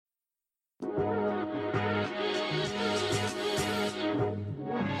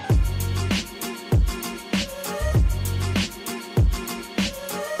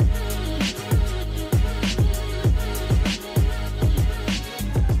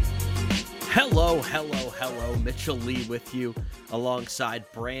Hello. Mitchell Lee with you alongside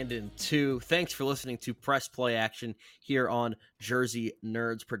Brandon too. Thanks for listening to Press Play Action here on Jersey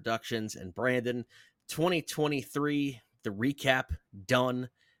Nerds Productions. And Brandon, 2023, the recap done,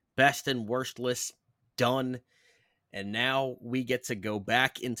 best and worst list done. And now we get to go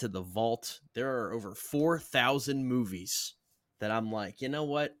back into the vault. There are over 4,000 movies that I'm like, you know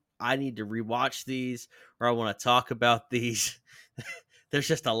what? I need to rewatch these, or I want to talk about these. There's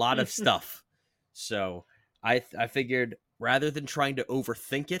just a lot of stuff. So I figured rather than trying to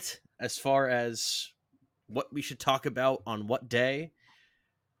overthink it as far as what we should talk about on what day,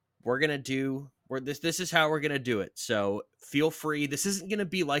 this is how we're gonna do it. So feel free. This isn't gonna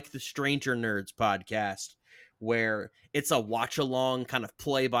be like the Stranger Nerds podcast where it's a watch along kind of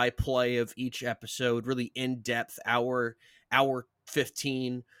play by play of each episode, really in depth hour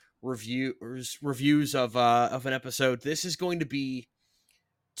 15 reviews of an episode. This is going to be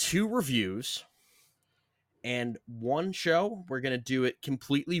 2 reviews and 1 show. We're going to do it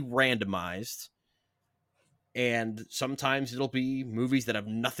completely randomized. And sometimes it'll be movies that have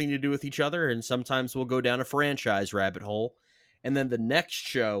nothing to do with each other, and sometimes we'll go down a franchise rabbit hole. And then the next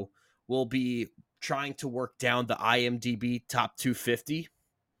show will be trying to work down the IMDb top 250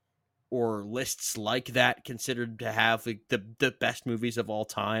 or lists like that considered to have like the best movies of all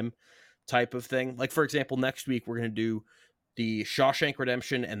time type of thing. Like, for example, next week we're going to do the Shawshank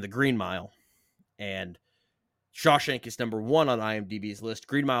Redemption and the Green Mile. And Shawshank is number 1 on IMDb's list.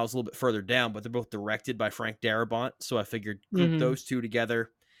 Green Mile is a little bit further down, but they're both directed by Frank Darabont. So I figured group those two together.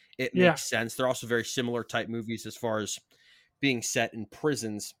 It makes sense. They're also very similar type movies as far as being set in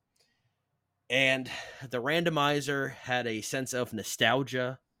prisons. And the randomizer had a sense of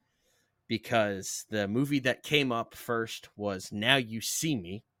nostalgia because the movie that came up first was Now You See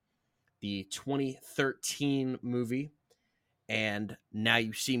Me, the 2013 movie. And Now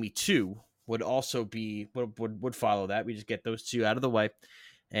You See Me 2 would also be would follow that. We just get those 2 out of the way.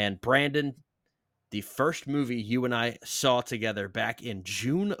 And Brandon, the first movie you and I saw together back in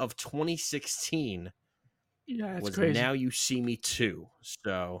June of 2016 was crazy. Now You See Me 2.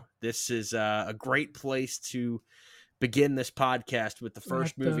 So this is a great place to begin this podcast with the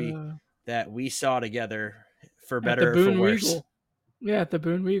first movie that we saw together, for better or for worse. Regal. Yeah, at the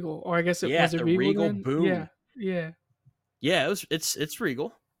Boone Regal, or I guess it was a Regal then? Boone. Yeah. It's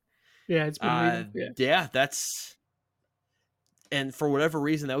Regal. Yeah, it's been Regal. Yeah, that's. And for whatever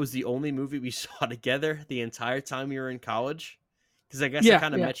reason, that was the only movie we saw together the entire time we were in college. Because I guess I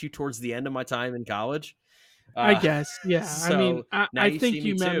kind of met you towards the end of my time in college. I guess, yeah. So I mean, I think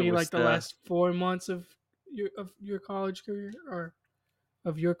you met me like the last 4 months of your college career, or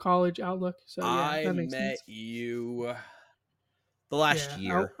of your college outlook. So yeah, that makes sense. I met you the last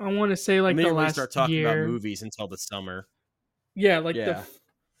year. I want to say like the last year. We didn't start talking about movies until the summer. Yeah, like the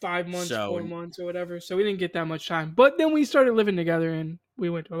 5 months, 4 months or whatever. So we didn't get that much time. But then we started living together and we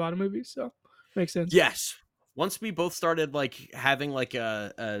went to a lot of movies. So makes sense. Yes. Once we both started like having like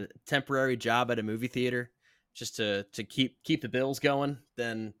a temporary job at a movie theater just to keep the bills going,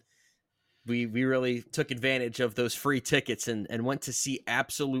 then we really took advantage of those free tickets and went to see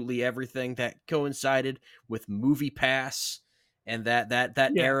absolutely everything that coincided with Movie Pass and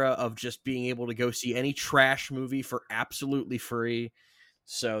that era of just being able to go see any trash movie for absolutely free.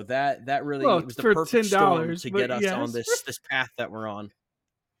 So that really was the perfect storm to get us on this path that we're on.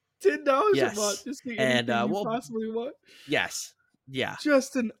 $10 a month just to get anything you possibly want. Yes. Yeah.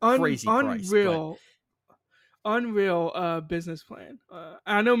 Just an crazy unreal business plan.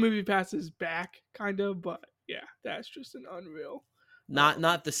 I know Movie Pass is back, kind of, but yeah, that's just an unreal.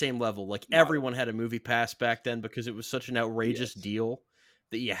 Not the same level. Like everyone had a Movie Pass back then because it was such an outrageous deal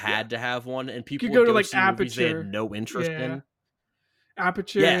that you had to have one, and people would go to like see movies they had no interest in.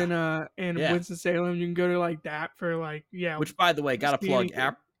 Aperture and Winston-Salem, you can go to like that for like Which, by the way, gotta plug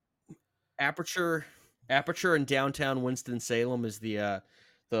Aperture in downtown Winston-Salem is the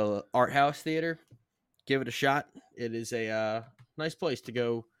art house theater. Give it a shot. It is a nice place to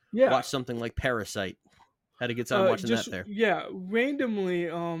go watch something like Parasite. Had a good time watching that there. Yeah, randomly,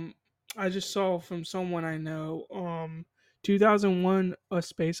 I just saw from someone I know, 2001: A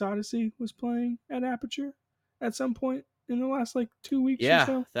Space Odyssey was playing at Aperture at some point in the last like 2 weeks or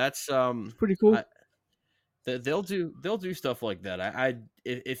so. That's it's pretty cool. They'll do stuff like that.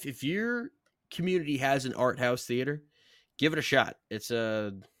 If your community has an art house theater, give it a shot. It's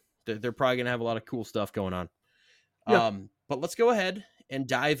they're probably gonna have a lot of cool stuff going on. Yeah. But let's go ahead and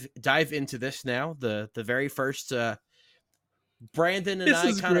dive into this now. The very first Brandon and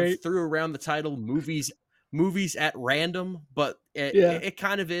I kind of threw around the title movies at random, but it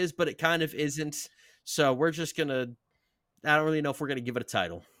kind of is, but it kind of isn't. So we're just gonna. I don't really know if we're gonna give it a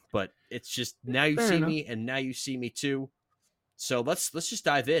title, but it's just Now You Fair See enough. Me and Now You See Me 2. So let's just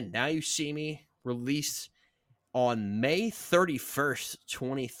dive in. Now You See Me released on May 31st,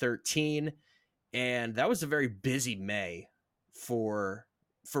 2013, and that was a very busy May for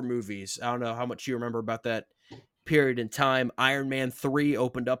movies. I don't know how much you remember about that period in time. Iron Man 3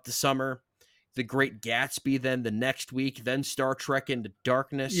 opened up the summer. The Great Gatsby then the next week, then Star Trek Into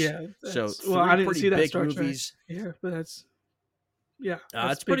Darkness. Yeah. So I 3 didn't pretty see that big Star movies. Trek. Yeah, but that's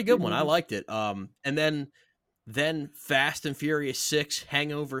It's a pretty good one. I liked it. And then Fast and Furious 6,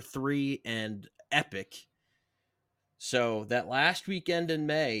 Hangover 3, and Epic. So that last weekend in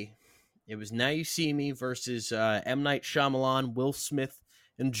May, it was Now You See Me versus M. Night Shyamalan, Will Smith,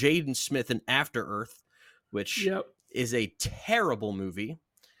 and Jaden Smith in After Earth, which is a terrible movie.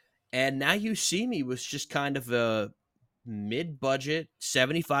 And Now You See Me was just kind of a mid-budget,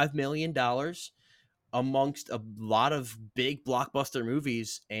 $75 million amongst a lot of big blockbuster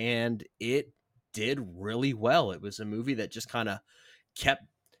movies, and it did really well. It was a movie that just kind of kept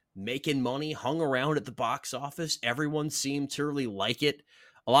making money, hung around at the box office. Everyone seemed to really like it.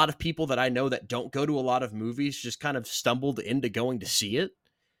 A lot of people that I know that don't go to a lot of movies just kind of stumbled into going to see it.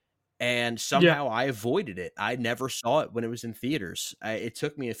 And somehow I avoided it. I never saw it when it was in theaters. It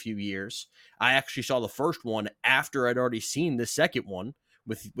took me a few years. I actually saw the first one after I'd already seen the second one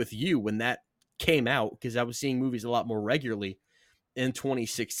with you when that came out, because I was seeing movies a lot more regularly in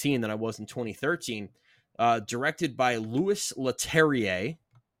 2016 than I was in 2013. Directed by Louis Leterrier.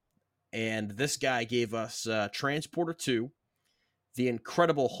 And this guy gave us Transporter 2, The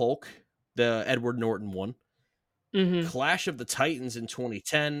Incredible Hulk, the Edward Norton one, Clash of the Titans in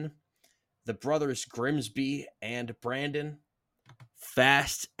 2010, The Brothers Grimsby and Brandon,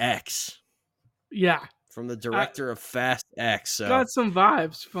 Fast X. Yeah. From the director of Fast X. So. Got some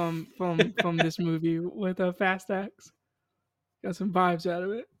vibes from this movie with Fast X. Got some vibes out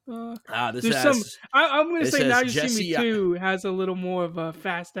of it. I'm going to say Now You See Me 2 has a little more of a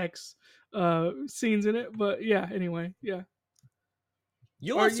Fast X scenes in it, but yeah. Anyway, yeah.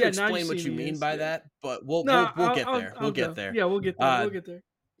 You'll have to explain what you mean by that, but we'll get there. We'll get there. Yeah, we'll get there. We'll get there.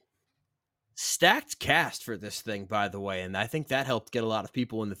 Stacked cast for this thing, by the way, and I think that helped get a lot of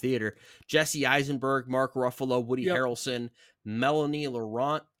people in the theater. Jesse Eisenberg, Mark Ruffalo, Woody Harrelson, Melanie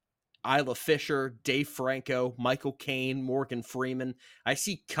Laurent, Isla Fisher, Dave Franco, Michael Caine, Morgan Freeman. I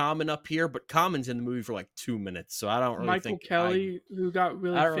see Common up here, but Common's in the movie for like 2 minutes, so I don't really think... Michael Kelly, who got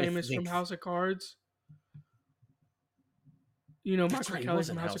really famous from House of Cards. You know Michael Kelly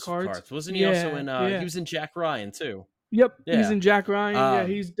from House of Cards? Wasn't he also in... He was in Jack Ryan, too. Yep, he's in Jack Ryan.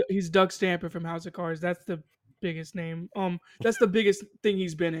 He's Doug Stamper from House of Cards. That's the biggest name. That's the biggest thing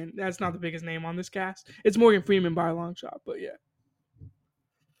he's been in. That's not the biggest name on this cast. It's Morgan Freeman by a long shot, but yeah.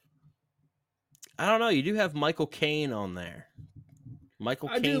 I don't know. You do have Michael Caine on there.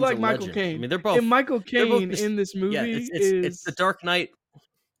 I do like Michael Caine. I mean, they're both. And Michael Caine in this movie it's The Dark Knight.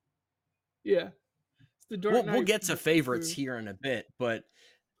 Yeah, it's The Dark Knight. We'll get to favorites here in a bit, but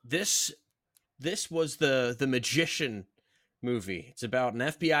this was the Magician movie. It's about an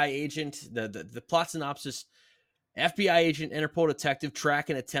FBI agent. The plot synopsis: FBI agent, Interpol detective track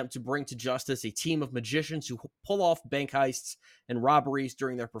and attempt to bring to justice a team of magicians who pull off bank heists and robberies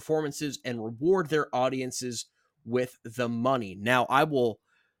during their performances and reward their audiences with the money. Now, I will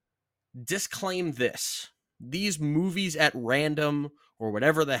disclaim this. These movies at random or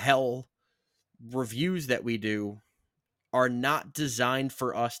whatever the hell reviews that we do are not designed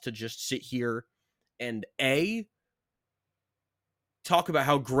for us to just sit here and talk about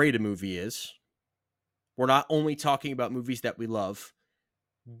how great a movie is. We're not only talking about movies that we love.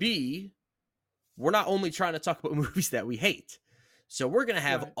 B, we're not only trying to talk about movies that we hate. So we're going to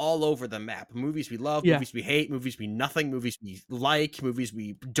have all over the map. Movies we love, movies we hate, movies we nothing, movies we like, movies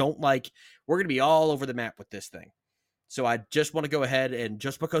we don't like. We're going to be all over the map with this thing. So I just want to go ahead, and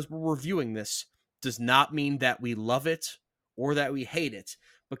just because we're reviewing this does not mean that we love it or that we hate it.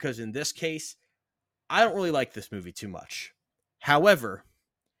 Because in this case, I don't really like this movie too much. However,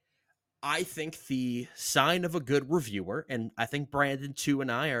 I think the sign of a good reviewer, and I think Brandon too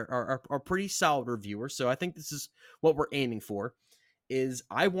and I are pretty solid reviewers, so I think this is what we're aiming for, is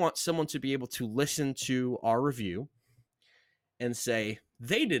I want someone to be able to listen to our review and say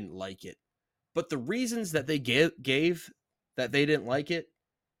they didn't like it, but the reasons that they gave that they didn't like it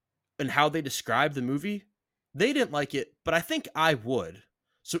and how they described the movie, they didn't like it, but I think I would.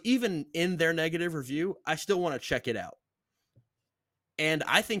 So even in their negative review, I still want to check it out. And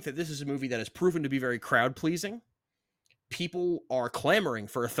I think that this is a movie that has proven to be very crowd-pleasing. People are clamoring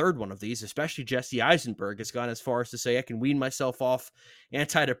for a third one of these, especially Jesse Eisenberg has gone as far as to say, I can wean myself off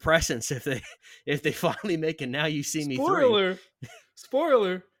antidepressants if they finally make a Now You See Me 3.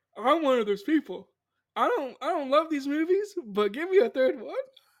 Spoiler! I'm one of those people. I don't love these movies, but give me a third one.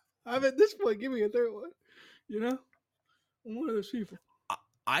 I'm at this point. Give me a third one. You know, I'm one of those people.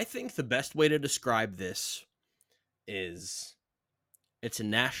 I think the best way to describe this is it's a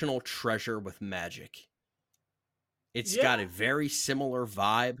national treasure with magic. It's got Yeah, a very similar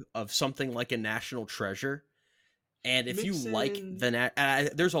vibe of something like a national treasure. And if you like mixing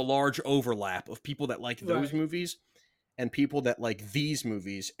there's a large overlap of people that like those right. movies and people that like these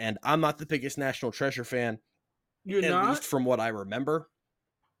movies. And I'm not the biggest National Treasure fan, You're at least not. from what I remember.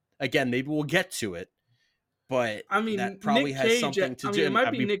 Again, maybe we'll get to it, but I that mean, probably Nick has Cage. something to I mean, do. it And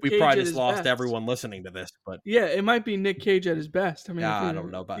might be Nick we Cage probably at just his lost best. everyone listening to this, but Yeah, it might be Nick Cage at his best. I mean, if I we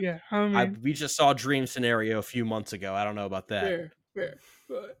don't know were, about. yeah, I mean, We just saw Dream Scenario a few months ago. I don't know about that. fair,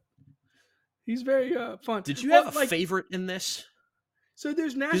 but he's very fun. Did you have Well, a like, favorite in this? so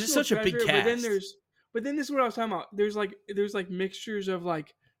there's Because it's National such a big Treasure, but then cast. this is what I was talking about. There's like mixtures of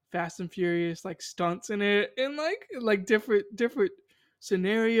like Fast and Furious like stunts in it, and like different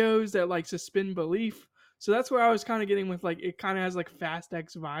scenarios that like suspend belief. So that's where I was kind of getting with like it kind of has like Fast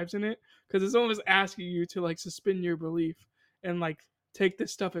X vibes in it because it's almost asking you to like suspend your belief and like take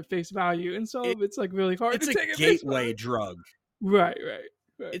this stuff at face value, and some It, of it's like really hard to it's a take at face gateway value. drug. Right.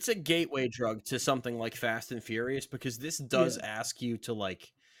 It's a gateway drug to something like Fast and Furious because this does Yeah, ask you to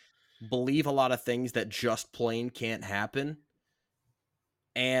like believe a lot of things that just plain can't happen.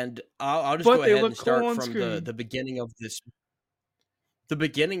 And I'll just go but they ahead look and cool start on from screen. the beginning of this. The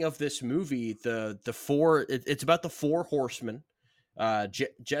beginning of this movie, the four. It's about the four horsemen.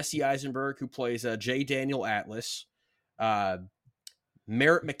 Jesse Eisenberg, who plays J. Daniel Atlas, uh,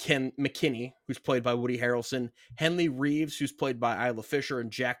 Merritt McKinney, who's played by Woody Harrelson, Henley Reeves, who's played by Isla Fisher,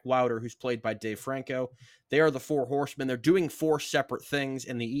 and Jack Wilder, who's played by Dave Franco. They are the four horsemen. They're doing four separate things,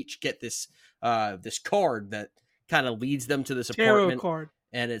 and they each get this card that kind of leads them to this Tarot apartment. card.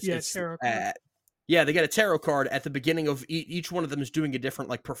 And Yeah, tarot card. yeah, they get a tarot card at the beginning of each one of them is doing a different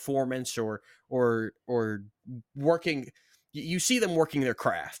like performance or working. You see them working their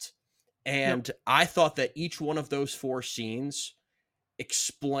craft, Yep. and I thought that each one of those four scenes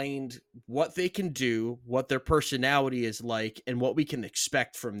explained what they can do, what their personality is like, and what we can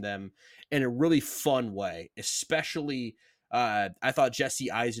expect from them in a really fun way. Especially, I thought Jesse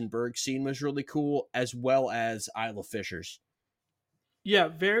Eisenberg's scene was really cool, as well as Isla Fisher's. Yeah,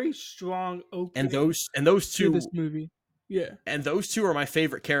 very strong And opening those to this two movie. Yeah. are my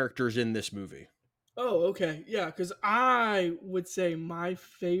favorite characters in this movie. Oh, okay. Yeah, because I would say my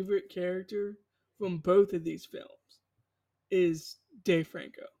favorite character from both of these films is Dave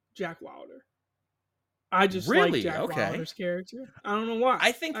Franco, Jack Wilder. I just like Really? Jack Okay. Wilder's character. I don't know why.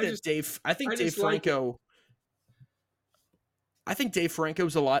 I think I Dave just like it. Franco I think Dave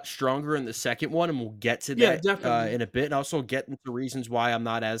Franco's a lot stronger in the second one, and we'll get to Yeah, that definitely. in a bit. And also get into reasons why I'm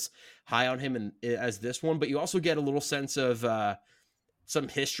not as high on him as this one. But you also get a little sense of some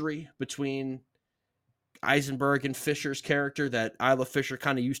history between Eisenberg and Fisher's character. That Isla Fisher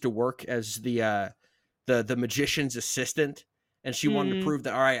kind of used to work as the magician's assistant, and she wanted to Mm, prove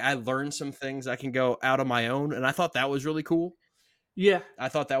that all right, I learned some things, I can go out on my own, and I thought that was really cool. yeah. I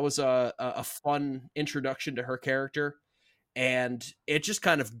thought that was a fun introduction to her character, and it just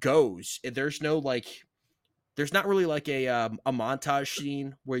kind of goes. There's no like, there's not really like a montage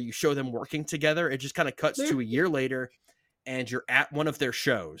scene where you show them working together. It just kind of cuts There to a year later, and you're at one of their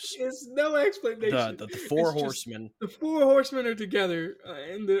shows. is no explanation. The Four It's just Horsemen. the four horsemen are together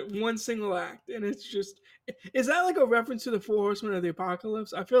in the one single act, and it's just is that like a reference to the four horsemen of the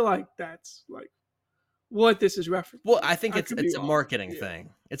apocalypse? I feel like that's like what this is Well, referencing. I think I could be it's a wrong. marketing Yeah. thing.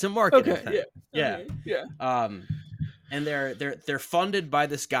 It's a marketing Okay. Yeah. thing. I Yeah. mean, yeah. Um, and they're funded by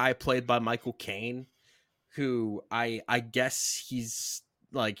this guy played by Michael Caine, who I guess he's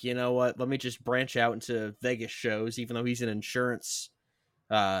like, you know what? Let me just branch out into Vegas shows, even though he's an insurance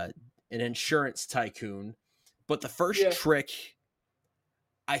tycoon. But the first Yeah. trick,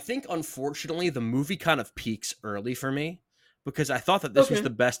 I think, unfortunately, the movie kind of peaks early for me because I thought that this was Okay. the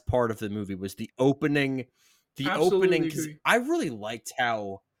best part of the movie was the opening. The opening, Absolutely because agree. I really liked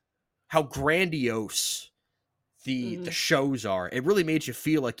how grandiose the Mhm. shows are. It really made you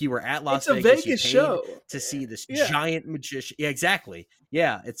feel like you were at Las It's a Vegas. You Vegas paid show. to see this Yeah. giant magician. Yeah, exactly.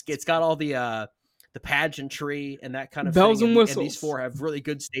 Yeah, it's got all the pageantry and that kind of Bells thing. and And these whistles. four have really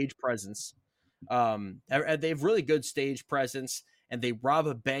good stage presence. They have really good stage presence, and they rob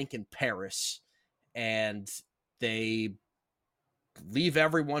a bank in Paris, and they leave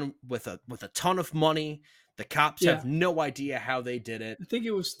everyone with a ton of money. The cops Yeah. have no idea how they did it. I think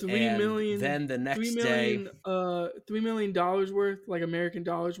it was And then the next day, $3 million worth, like American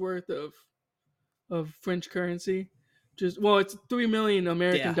dollars worth of French currency, Just well, it's 3 million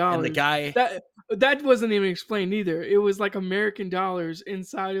American Yeah, and the dollars. guy, That wasn't even explained either. It was like American dollars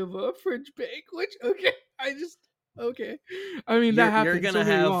inside of a fridge bag. Which okay, I just okay. I mean that you're happens. gonna Don't get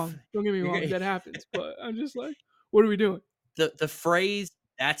me have wrong. Don't get me you're wrong. gonna That happens. But I'm just like, what are we doing? the phrase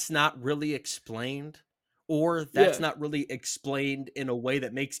 "that's not really explained," or "that's Yeah. not really explained in a way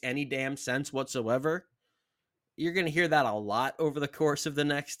that makes any damn sense whatsoever." You're gonna hear that a lot over the course of the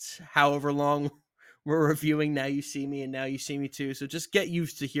next however long we're reviewing Now You See Me and Now You See Me Too. So just get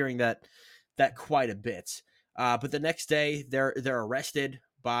used to hearing that quite a bit. But the next day, they're arrested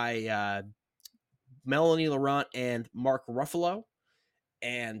by Melanie Laurent and Mark Ruffalo,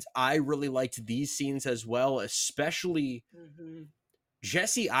 and I really liked these scenes as well, especially Mm-hmm.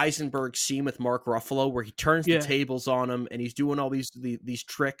 Jesse Eisenberg's scene with Mark Ruffalo, where he turns the Yeah. tables on him and he's doing all these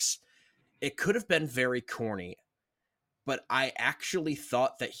tricks. It could have been very corny, but I actually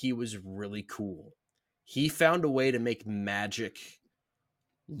thought that he was really cool. He found a way to make magic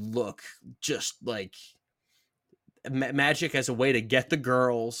look just like magic as a way to get the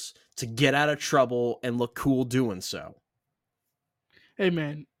girls to get out of trouble and look cool doing so. Hey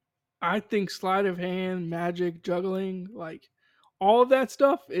man, I think sleight of hand, magic, juggling, like all of that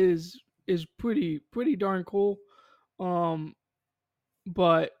stuff is pretty darn cool. Um,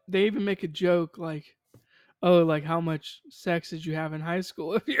 but they even make a joke like, oh, like how much sex did you have in high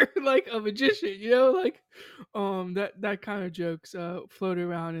school if you're like a magician, you know, like that kind of jokes float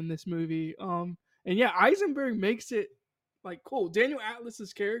around in this movie. And yeah, Eisenberg makes it like cool. Daniel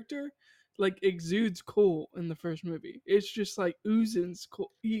Atlas's character like exudes cool in the first movie. It's just like oozes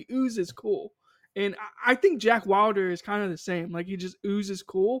cool. He oozes cool. And I think Jack Wilder is kind of the same. Like he just oozes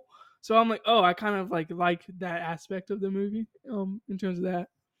cool. So I'm like, oh, I kind of like that aspect of the movie in terms of that.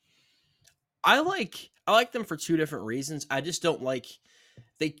 I like them for two different reasons. I just don't like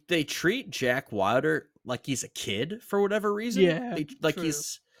they treat Jack Wilder like he's a kid for whatever reason. Yeah, They like true.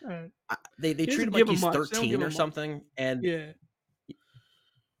 he's Uh, they he treat doesn't him give like him he's much. They don't give 13 or him much. something, and Yeah.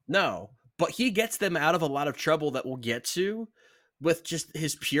 no, but he gets them out of a lot of trouble that we'll get to with just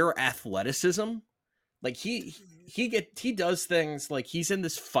his pure athleticism. Like he does things like he's in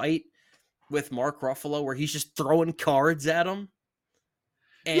this fight with Mark Ruffalo where he's just throwing cards at him,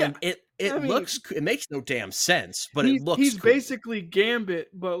 Yeah. and it I mean, looks, it makes no damn sense, but it looks he's cool. basically Gambit,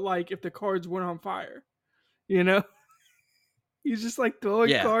 but like if the cards weren't on fire, you know, he's just like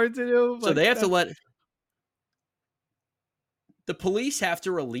throwing Yeah. cards at him. So Like they have to that's let the police have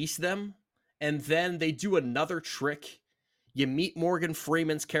to release them, and then they do another trick. You meet Morgan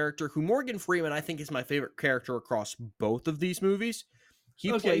Freeman's character, who Morgan Freeman I think is my favorite character across both of these movies.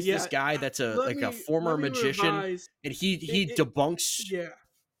 He okay. plays this Yeah. guy that's a Let like a me former let me magician, revise. and he It, debunks. yeah.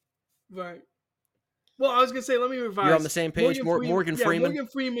 Right. Well, I was gonna say let me You're on the revise. same page. Morgan Yeah, Freeman. Morgan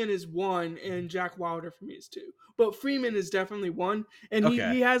Freeman is one, and Jack Wilder for me is two. But Freeman is definitely one, and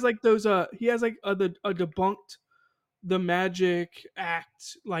Okay. he has like those he has like a debunked the magic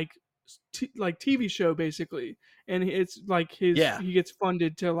act like TV show basically, and it's like Yeah. he gets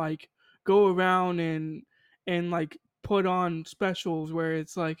funded to like go around and like put on specials where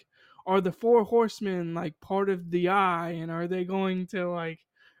it's like, are the four horsemen like part of the eye, and are they going to like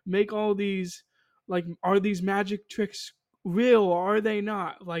make all these like, are these magic tricks real or are they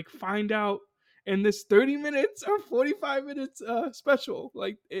not, like find out in this 30 minutes or 45 minutes special.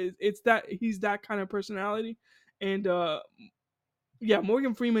 Like it's that he's that kind of personality. And yeah,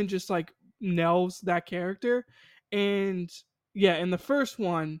 Morgan Freeman just like nails that character. And yeah, in the first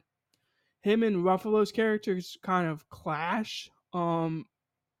one, him and Ruffalo's characters kind of clash. The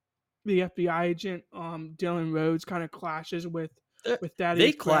FBI agent, Dylan Rhodes, kind of clashes with They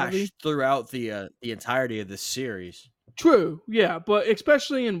Thaddeus clash Bradley. throughout the entirety of this series. True, yeah, but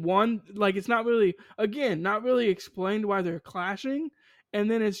especially in one, like it's not really, again, not really explained why they're clashing, and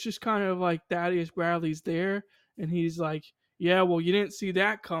then it's just kind of like Thaddeus Bradley's there, and he's like, "Yeah, well, you didn't see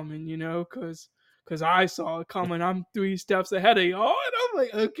that coming, you know, because I saw it coming. I'm 3 steps ahead of y'all," and I'm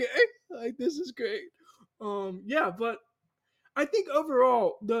like, "Okay, like this is great." Yeah, but I think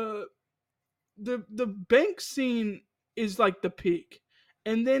overall the bank scene is like the peak,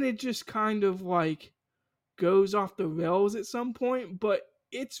 and then it just kind of like goes off the rails at some point, but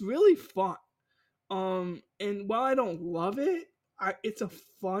it's really fun. And while I don't love it, it's a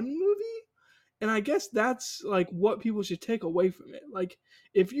fun movie, and I guess that's like what people should take away from it. Like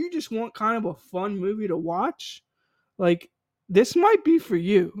if you just want kind of a fun movie to watch, like this might be for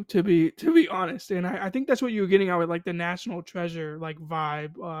you, to be honest. And I think that's what you were getting at with like the National Treasure like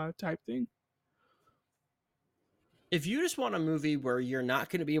vibe type thing. If you just want a movie where you're not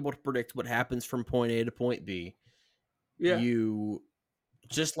going to be able to predict what happens from point A to point B, Yeah. you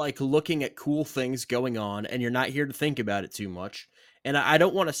just like looking at cool things going on, and you're not here to think about it too much. And I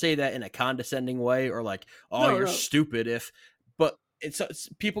don't want to say that in a condescending way or like, oh, No, you're no. stupid if, but it's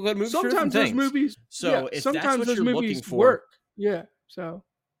people go to movies for different Sometimes those things. movies, yeah, So if that's sometimes what those you're looking movies for, work. Yeah, so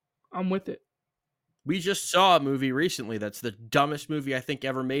I'm with it. we just saw a movie recently that's the dumbest movie I think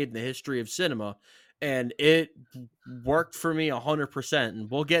ever made in the history of cinema, and it worked for me 100%. And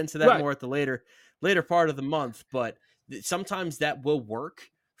we'll get into that Right. more at the later part of the month. But sometimes that will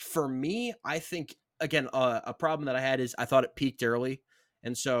work for me. I think again, a problem that I had is I thought it peaked early,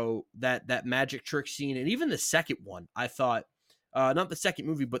 and so that magic trick scene, and even the second one, I thought, not the second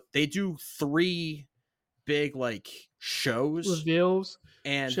movie, but they do 3 big like shows, Reveals,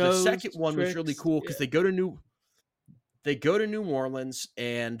 and the second shows, one was really tricks. cool Yeah. because they go to New Orleans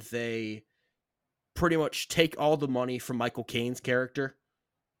and they pretty much take all the money from Michael Caine's character,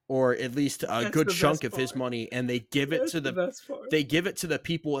 or at least a That's good the chunk best of his part. money, and they give it That's to the best part. the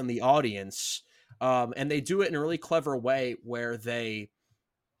people in the audience. And they do it in a really clever way where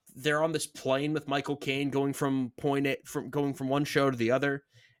they're on this plane with Michael Caine going from going from one show to the other,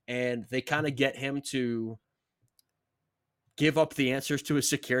 and they kind of get him to give up the answers to his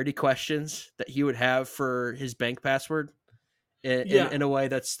security questions that he would have for his bank password Yeah. in a way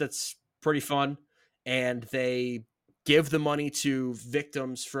that's pretty fun. And they give the money to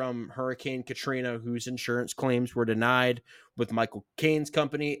victims from Hurricane Katrina whose insurance claims were denied with Michael Caine's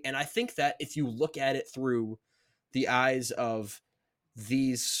company. And I think that if you look at it through the eyes of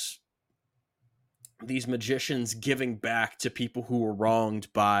these magicians giving back to people who were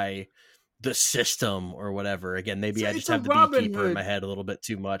wronged by the system or whatever. Again, maybe I It's just a have the Robin beekeeper in Hood. my head a little bit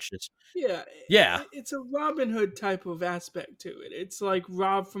too much. It's Yeah, yeah. it's a Robin Hood type of aspect to it. It's like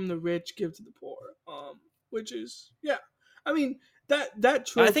rob from the rich, give to the poor. Which is, yeah. I mean, that I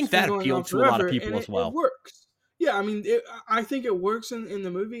trope's think been that going on appealed to a lot of forever, and people as it well. works. Yeah, I mean, I think it works in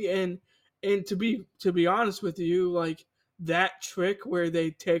the movie, and to be honest with you, like that trick where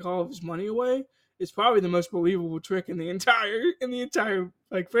they take all of his money away is probably the most believable trick in the entire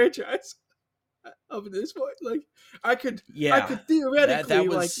like franchise up at this point. Like I Yeah, could theoretically that like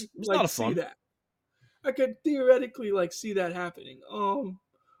was it was a lot like of see fun. that. I could theoretically like see that happening.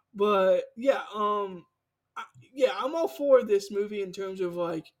 But yeah, yeah, I'm all for this movie in terms of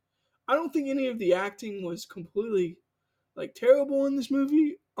like I don't think any of the acting was completely like terrible in this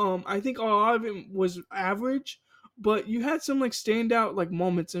movie. I think a lot of it was average, but you had some like standout like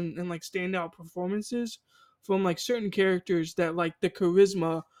moments and like standout performances from like certain characters that like the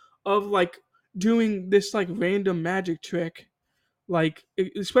charisma of like doing this like random magic trick, like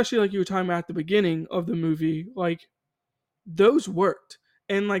especially like you were talking about at the beginning of the movie, like those worked.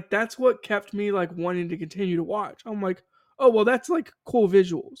 And like that's what kept me like wanting to continue to watch. I'm like, oh well, that's like cool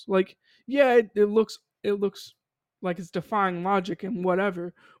visuals. Like, yeah, it looks like it's defying logic and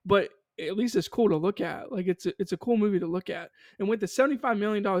whatever, but at least it's cool to look at. Like it's a cool movie to look at. And with the $75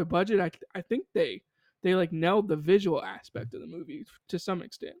 million budget, I think they like nailed the visual aspect of the movie to some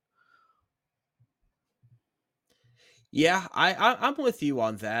extent. Yeah, I'm with you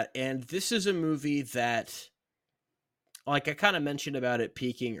on that. And this is a movie that, like I kind of mentioned about it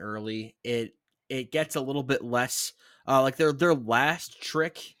peaking early, it gets a little bit less. Like their last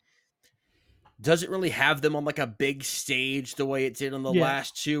trick doesn't really have them on like a big stage the way it did on the Yeah.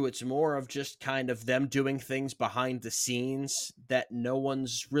 last two. It's more of just kind of them doing things behind the scenes that no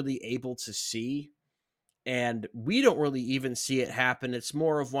one's really able to see. And we don't really even see it happen. It's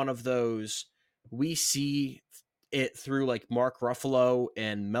more of one of those, we see it through like Mark Ruffalo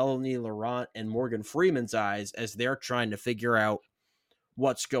and Melanie Laurent and Morgan Freeman's eyes as they're trying to figure out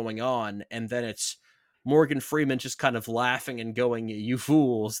what's going on. And then it's Morgan Freeman just kind of laughing and going, "You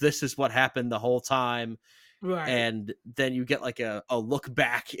fools, this is what happened the whole time." Right. And then you get like a look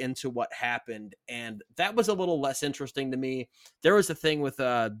back into what happened, and that was a little less interesting to me. There was a thing with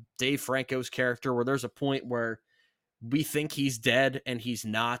Dave Franco's character where there's a point where we think he's dead and he's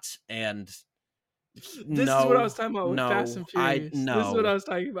not, and This is what I was no, talking about with Fast no, and Furious. This is what I was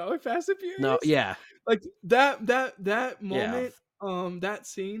talking about with Fast and no, Furious. yeah, Like that yeah. moment, that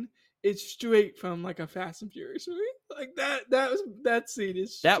scene, it's straight from like a Fast and Furious movie. Like that scene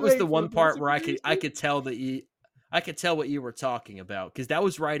is That was the straight from one a Fast part and where Furious I movie. could tell that I could tell what you were talking about, because that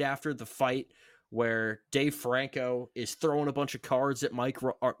was right after the fight where Dave Franco is throwing a bunch of cards at Mark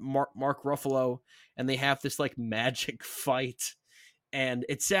Ruffalo, and they have this like magic fight, and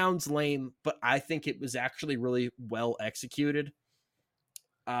it sounds lame, but I think it was actually really well executed.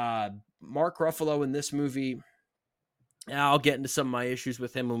 Mark Ruffalo in this movie, I'll get into some of my issues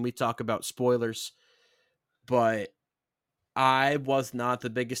with him when we talk about spoilers, but I was not the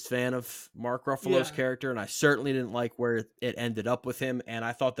biggest fan of Mark Ruffalo's Yeah. character, and I certainly didn't like where it ended up with him. And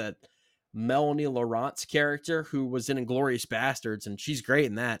I thought that Melanie Laurent's character, who was in Inglourious Bastards, and she's great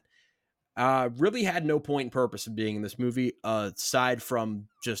in that, really had no point and purpose of being in this movie aside from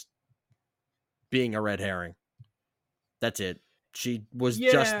just being a red herring. That's it. She was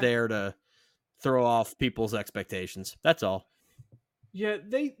just Yeah. there to throw off people's expectations. That's all. Yeah,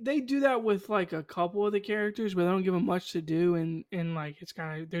 they do that with like a couple of the characters, but they don't give them much to do, and like it's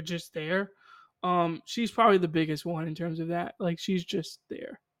kind of they're just there. She's probably the biggest one in terms of that. Like she's just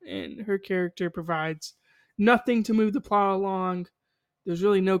there, and her character provides nothing to move the plot along. There's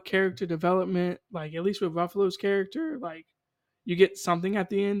really no character development. Like at least with Ruffalo's character, like you get something at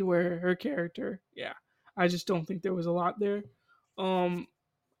the end where her character, yeah, I just don't think there was a lot there. Um,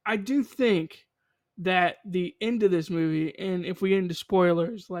 I do think that the end of this movie, and if we get into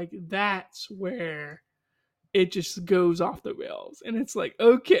spoilers, like that's where it just goes off the rails. And it's like,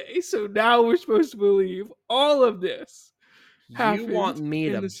 okay, so now we're supposed to believe all of this You want happened me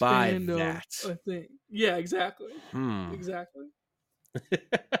in to the buy span of that? a thing. Yeah, exactly. Hmm. Exactly.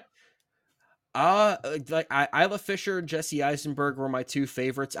 Like Isla Fisher and Jesse Eisenberg were my two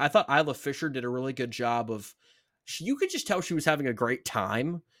favorites. I thought Isla Fisher did a really good job of. You could just tell she was having a great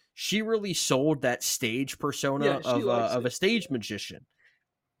time. She really sold that stage persona Yeah, she likes of it. a stage magician.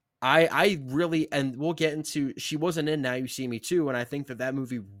 I really, and we'll get into. She wasn't in Now You See Me Too, and I think that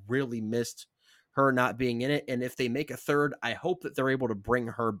movie really missed her not being in it. And if they make a third, I hope that they're able to bring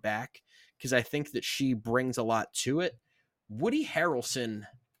her back because I think that she brings a lot to it. Woody Harrelson,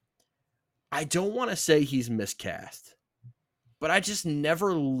 I don't want to say he's miscast, but I just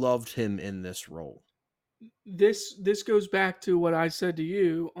never loved him in this role. This goes back to what I said to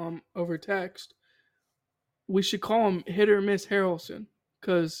you over text. We should call him hit or miss Harrelson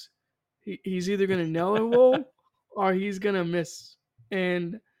because he's either gonna nail a role or he's gonna miss.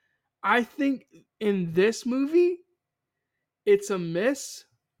 And I think in this movie, it's a miss,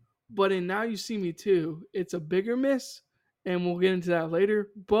 but in Now You See Me Too, it's a bigger miss, and we'll get into that later.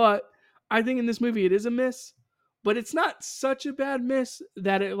 But I think in this movie, it is a miss, but it's not such a bad miss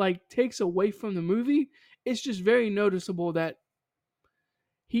that it like takes away from the movie. It's just very noticeable that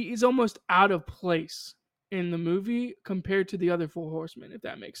he is almost out of place in the movie compared to the other Four Horsemen, if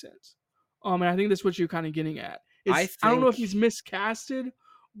that makes sense. And I think that's what you're kind of getting at. I I don't know think if he's miscasted,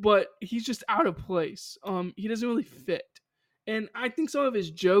 but he's just out of place. He doesn't really fit. And I think some of his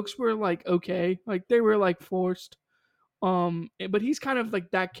jokes were like okay, like they were like forced. But he's kind of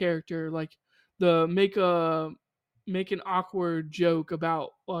like that character, like the make an awkward joke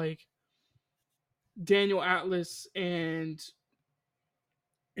about like Daniel Atlas and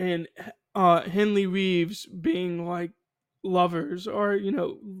Henley Reeves being like lovers or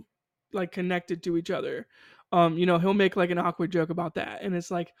like connected to each other. He'll make like an awkward joke about that, and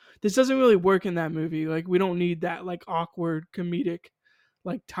it's like this doesn't really work in that movie. Like we don't need that like awkward comedic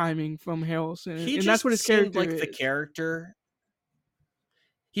like timing from Harrelson, he and that's just what his seemed character like the is. character.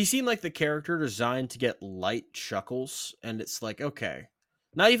 He seemed like the character designed to get light chuckles, and it's like, okay.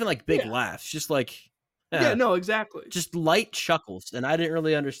 Not even like big Yeah, laughs, just like yeah, eh, no, exactly. just light chuckles, and I didn't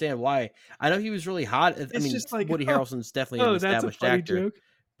really understand why. I know he was really hot. I It's mean, just like, Woody Harrelson's definitely an oh, that's a established funny actor joke.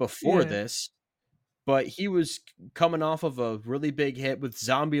 before Yeah, this, but he was coming off of a really big hit with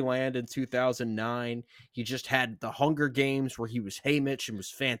Zombieland in 2009. He just had The Hunger Games where he was Haymitch and was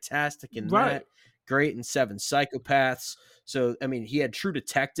fantastic in right. that. Great in Seven Psychopaths. So, I mean, he had True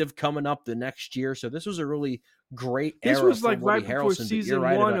Detective coming up the next year. So, this was a really great This era was for like Woody right before Harrelson, but you're season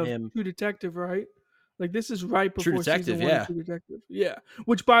right one about of him. True Detective, right? Like this is right True before Detective, season one of yeah. True Detective. Yeah.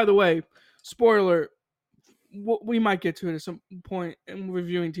 Which, by the way, spoiler, we might get to it at some point in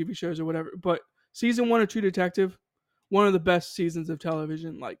reviewing TV shows or whatever. But season one of True Detective, one of the best seasons of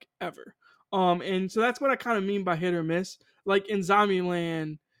television like ever. And so that's what I kind of mean by hit or miss. Like in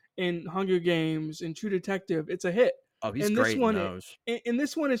Zombieland, in Hunger Games, in True Detective, it's a hit. Oh, he's And this great in one, those. in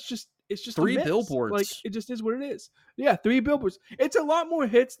this one, it's just a Three miss. Like billboards. it just is what it is. Yeah, three billboards. It's a lot more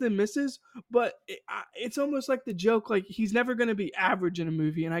hits than misses, but it's almost like the joke. Like he's never going to be average in a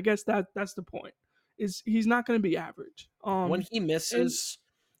movie, and I guess that's the point. Is he's not going to be average. When And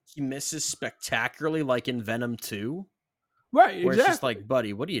he misses spectacularly, like in Venom 2, right, where it's just exactly. like,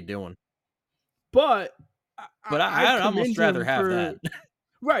 buddy, what are you doing? But But I I'd almost commend rather him have for that.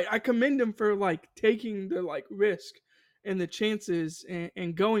 right. I commend him for like taking the like risk and the chances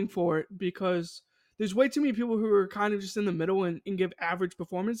and going for it because there's way too many people who are kind of just in the middle and give average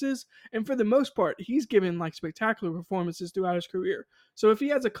performances. And for the most part, he's given like spectacular performances throughout his career. So if he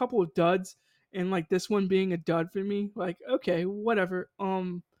has a couple of duds and like this one being a dud for me, like okay, whatever.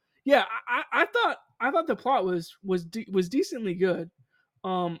 Yeah, I thought I thought the plot was decently good.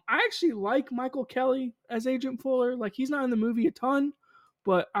 I actually like Michael Kelly as Agent Fuller. Like he's not in the movie a ton,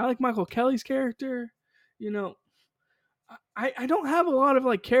 but I like Michael Kelly's character. You know, I don't have a lot of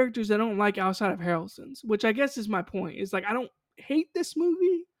like characters I don't like outside of Harrelson's, which I guess is my point. Is like I don't hate this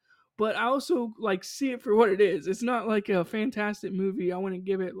movie, but I also like see it for what it is. It's not like a fantastic movie. I wouldn't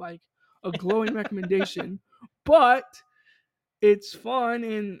give it like a glowing recommendation, but it's fun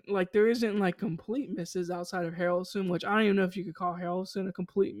and like there isn't like complete misses outside of Harrelson, which I don't even know if you could call Harrelson a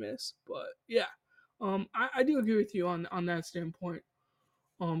complete miss. But yeah, I do agree with you on that standpoint.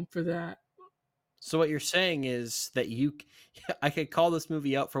 For that. So what you're saying is that I could call this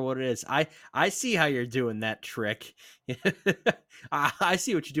movie out for what it is. I see how you're doing that trick. I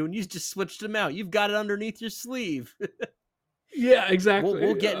see what you're doing. You just switched them out. You've got it underneath your sleeve. Yeah, exactly.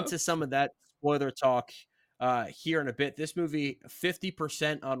 We'll get into some of that spoiler talk here in a bit. This movie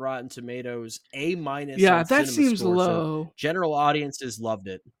 50% on Rotten Tomatoes, A-. Yeah, on that seems CinemaScore, low. So general audiences loved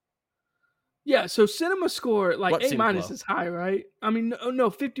it. Yeah, so Cinema Score like What A- seems low? is high, right? I mean, no,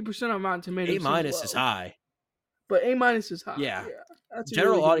 50% on Rotten Tomatoes. A- seems is low, high. but A- is high. Yeah, That's a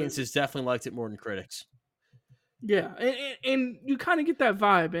general really good audiences movie. definitely liked it more than critics. Yeah, and you kind of get that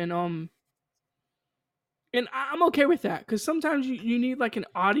vibe, and I'm okay with that because sometimes you need like an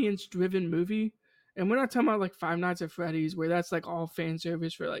audience driven movie, and we're not talking about like Five Nights at Freddy's where that's like all fan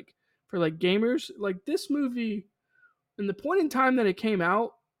service for like gamers. Like this movie, and the point in time that it came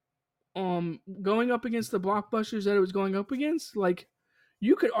out, going up against the blockbusters that it was going up against, like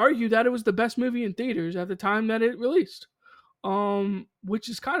you could argue that it was the best movie in theaters at the time that it released. Which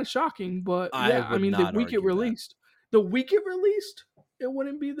is kind of shocking, but I yeah, I would mean not argue that. the week it released, it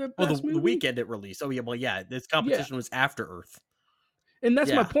wouldn't be the Well, best the movie. weekend it released. Oh yeah, well yeah, this Yeah, competition was After Earth. and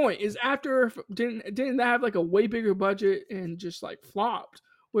that's my Yeah, point. Is After Earth didn't that have like a way bigger budget and just like flopped,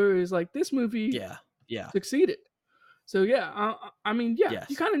 whereas like this movie yeah, succeeded. So yeah, I mean yeah, you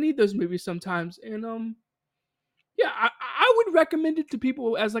yes. kind of need those movies sometimes, and yeah, I would recommend it to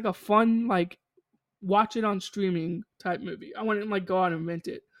people as like a fun like watch it on streaming type movie. I wouldn't like go out and rent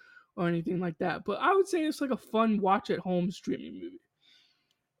it or anything like that. But I would say it's like a fun watch at home streaming movie.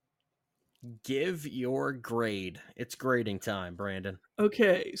 Give your grade. It's grading time, Brandon.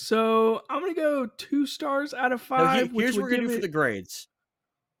 Okay, so I'm gonna go 2 stars out of No, 5, which here's what would we're gonna give do for it. the grades.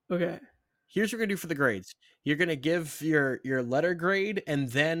 Okay, Here's what we're gonna do for the grades. You're gonna give your letter grade, and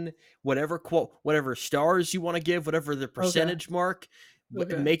then whatever stars you want to give, whatever the okay, percentage mark,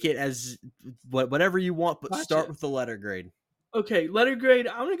 okay. make it as whatever you want, but start Gotcha. with the letter grade. Okay, letter grade.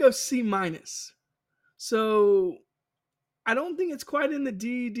 I'm gonna go C minus. So I don't think it's quite in the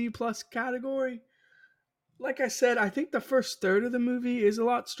D plus category. Like I said, I think the first third of the movie is a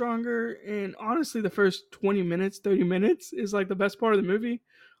lot stronger, and honestly, the first 20 minutes, 30 minutes is like the best part of the movie.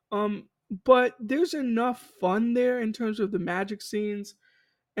 Um, but there's enough fun there in terms of the magic scenes,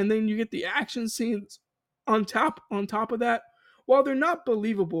 and then you get the action scenes on top of that. While they're not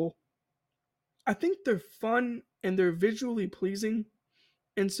believable, I think they're fun and they're visually pleasing.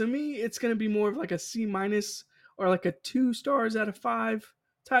 And to me, it's gonna be more of like a C minus or like a 2 stars out of 5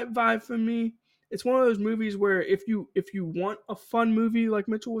 type vibe for me. It's one of those movies where if you want a fun movie, like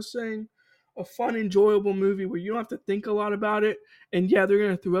Mitchell was saying, a fun, enjoyable movie where you don't have to think a lot about it, and yeah, they're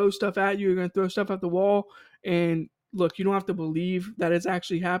gonna throw stuff at you, they're gonna throw stuff at the wall, and look, you don't have to believe that it's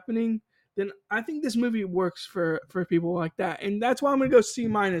actually happening. Then I think this movie works for people like that, and that's why I'm gonna go C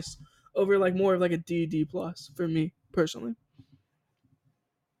minus over like more of like a D plus for me personally.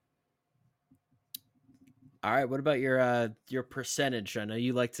 All right. What about your percentage? I know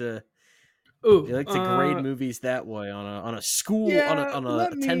you Ooh, like to grade movies that way on a school yeah, on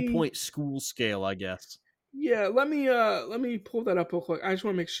a 10-point school scale, I guess. let me pull that up real quick. I just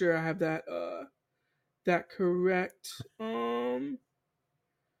want to make sure I have that correct.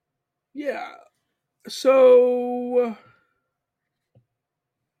 Yeah. So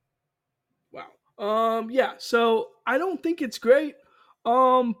wow. Yeah, so I don't think it's great.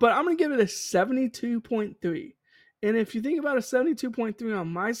 But I'm gonna give it a 72.3. And if you think about a 72.3 on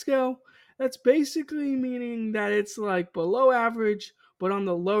my scale, that's basically meaning that it's like below average, but on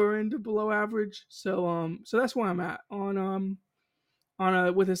the lower end of below average. So that's where I'm at on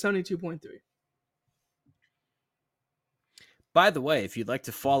a with a 72.3. By the way, if you'd like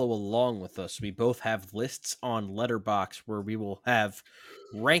to follow along with us, we both have lists on Letterboxd where we will have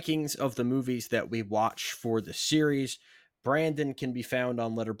rankings of the movies that we watch for the series. Brandon can be found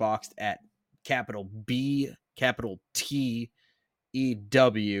on Letterboxd at capital B, capital T,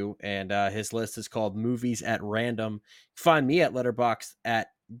 EW, and his list is called Movies at Random. Find me at Letterboxd at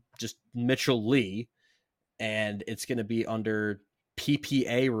just Mitchell Lee, and it's going to be under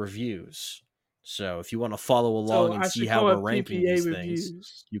PPA Reviews. So if you want to follow So along and I see should how call we're it ranking PPA these things,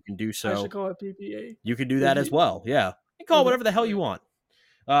 reviews. you can do I should so. call it PPA You can do that as reviews. well. Yeah. You can call it Okay. whatever the hell you Okay. want.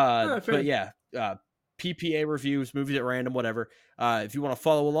 Fair. But yeah, PPA reviews, movies at random, whatever. If you want to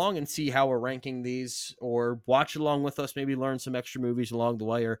follow along and see how we're ranking these, or watch along with us, maybe learn some extra movies along the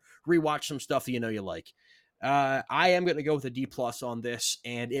way, or rewatch some stuff that you know you like. I am going to go with a D+ on this,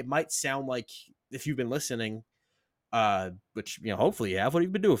 and it might sound like, if you've been listening, which hopefully you have. What have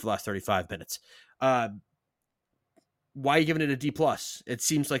you been doing for the last 35 minutes? Why are you giving it a D+? It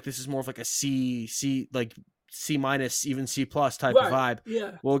seems like this is more of like a C, like C-, even C+ type of vibe.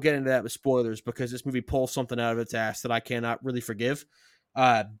 Yeah. We'll get into that with spoilers because this movie pulls something out of its ass that I cannot really forgive.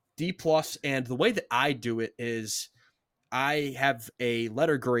 D+, and the way that I do it is I have a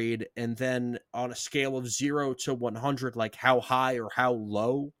letter grade, and then on a scale of 0 to 100, like how high or how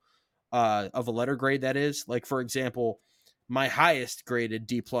low of a letter grade that is. Like, for example, my highest graded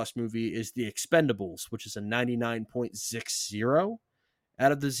D+ movie is The Expendables, which is a 99.60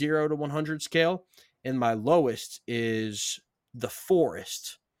 out of the 0 to 100 scale. And my lowest is The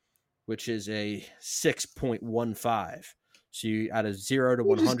Forest, which is a 6.15. So you out of 0 to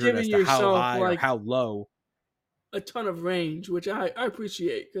You're just 100 as giving to how yourself high or like how low. a ton of range, which I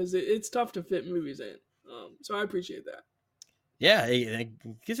appreciate because it's tough to fit movies in. So I appreciate that. Yeah, it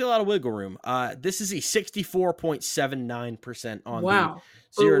gives you a lot of wiggle room. This is a 64.79% on the 0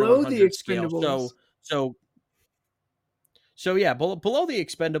 to Below the 100 scale. Expendables. So yeah, below the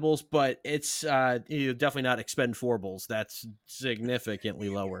Expendables, but it's definitely not Expendables. That's significantly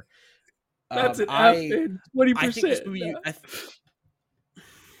lower. That's an F in 20%. I think this movie.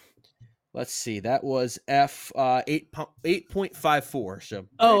 Let's see. That was F 8.54. So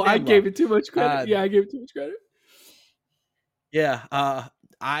I gave it too much credit. I gave it too much credit. Yeah. I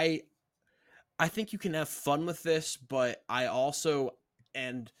think you can have fun with this, but I also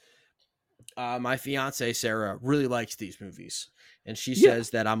my fiance Sarah really likes these movies, and she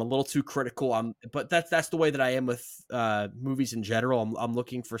says that I'm a little too critical. But that's the way that I am with movies in general. I'm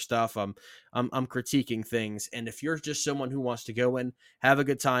looking for stuff. I'm critiquing things, and if you're just someone who wants to go in, have a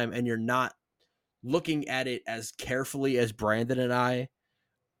good time, and you're not looking at it as carefully as Brandon and I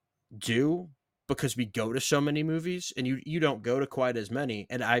do, because we go to so many movies, and you don't go to quite as many.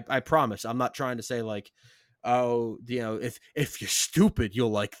 And I promise, I'm not trying to say like, oh, if you're stupid, you'll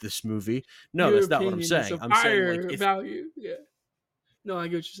like this movie. No, that's not what I'm saying. I'm saying like value. Yeah. No, I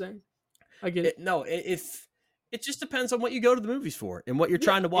get what you're saying. I get it. It just depends on what you go to the movies for and what you're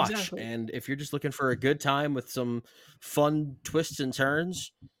trying to watch. Exactly. And if you're just looking for a good time with some fun twists and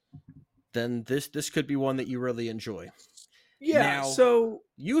turns, then this could be one that you really enjoy. Yeah. Now, so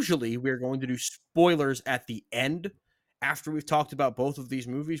usually we're going to do spoilers at the end after we've talked about both of these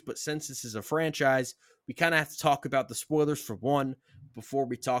movies, but since this is a franchise, we kind of have to talk about the spoilers for one before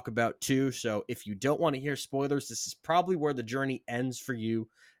we talk about two. So if you don't want to hear spoilers, this is probably where the journey ends for you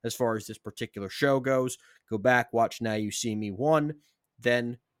as far as this particular show goes. Go back, watch Now You See Me 1,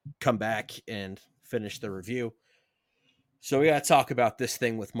 then come back and finish the review. So we got to talk about this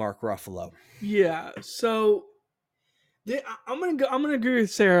thing with Mark Ruffalo. Yeah, so I'm gonna agree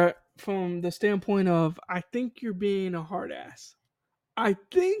with Sarah from the standpoint of I think you're being a hard ass. I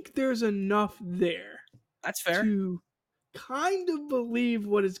think there's enough there. That's fair. To kind of believe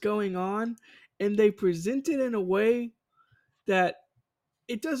what is going on, and they present it in a way that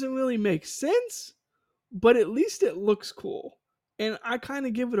it doesn't really make sense, but at least it looks cool. And I kind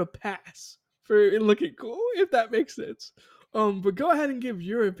of give it a pass for it looking cool, if that makes sense. But go ahead and give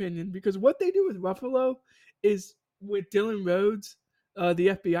your opinion, because what they do with Ruffalo is with Dylan Rhodes, the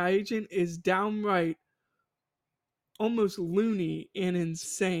FBI agent, is downright almost loony and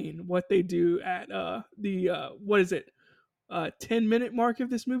insane what they do at the 10-minute mark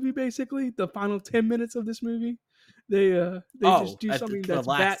of this movie. Basically the final 10 minutes of this movie, they just do something that's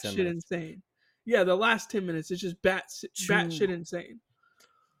batshit insane. Yeah, the last 10 minutes is just batshit insane.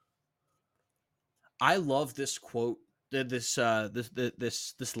 I love this quote, this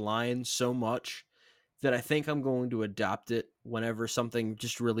line so much that I think I'm going to adopt it whenever something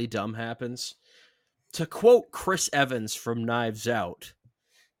just really dumb happens. To quote Chris Evans from Knives Out,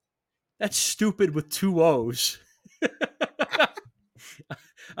 "That's stupid with 2 O's."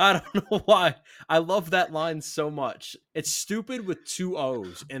 I don't know why. I love that line so much. It's stupid with 2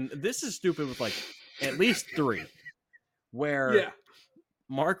 O's. And this is stupid with like at least 3. Where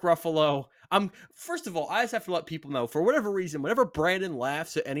Mark Ruffalo, first of all, I just have to let people know, for whatever reason, whenever Brandon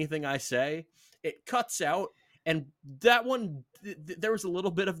laughs at anything I say, it cuts out. And that one, there was a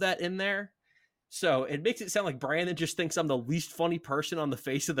little bit of that in there. So it makes it sound like Brandon just thinks I'm the least funny person on the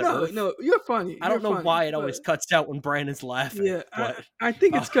face of the No, earth. no, you're funny. I You're don't know funny, why it but always cuts out when Brandon's laughing, yeah, but I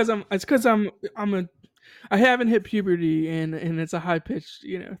think uh, it's because I haven't hit puberty and it's a high pitched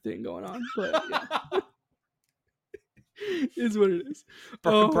thing going on. But yeah, it's what it is.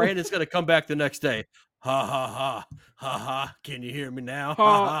 Oh, Brandon's gonna come back the next day. Ha ha ha ha ha. Can you hear me now?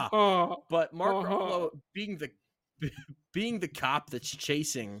 Ha ha ha. ha But Mark ha ha. Ruffalo being the cop that's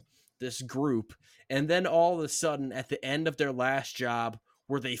chasing this group, and then all of a sudden at the end of their last job,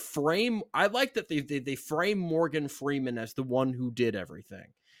 where they frame, I like that they frame Morgan Freeman as the one who did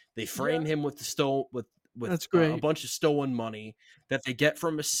everything. They frame Yeah, him with that's a great. bunch of stolen money that they get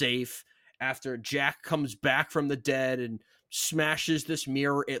from a safe after Jack comes back from the dead and smashes this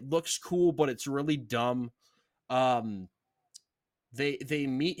mirror. It looks cool, but it's really dumb. Um, they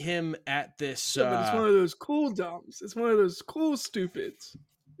meet him at this Yeah, but it's one of those cool dumbs. It's one of those cool stupids.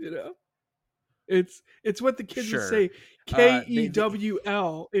 You know, it's what the kids would sure. say. K They E W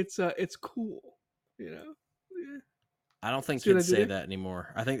L. It's cool. You know. Yeah. I don't think See what I kids did say there? that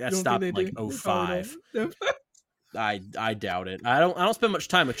anymore. I think You that don't think stopped they in like do? They probably 05. don't. I doubt it. I don't spend much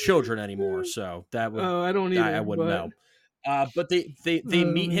time with children anymore, so that would Oh, I don't I either. wouldn't But know. But they oh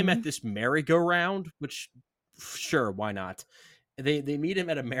meet him at man, this merry-go-round, which sure, why not? They meet him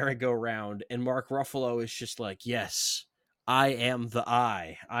at a merry-go-round, and Mark Ruffalo is just like, yes, I am the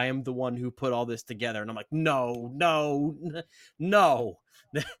I. I am the one who put all this together. And I'm like, no, no, no.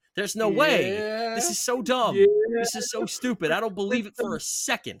 There's no way. This yeah, is so yeah. dumb. This is so stupid. With, I don't with believe it for the a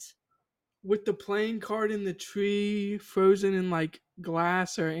second. with the playing card in the tree, frozen in like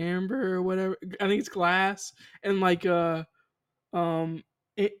glass or amber or whatever. I think it's glass, and like um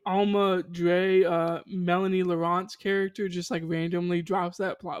Alma Dre, Melanie Laurent's character just like randomly drops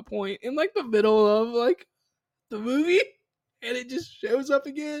that plot point in like the middle of like the movie, and it just shows up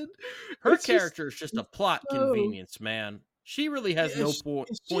again. Her It's just character is just a plot so. convenience, man. She really has Yeah, no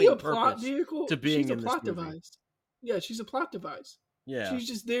is she point a and plot purpose vehicle? to being She's a in this plot movie. device. Yeah, she's a plot device. Yeah. She's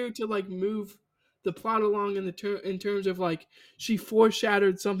just there to like move the plot along in terms of like she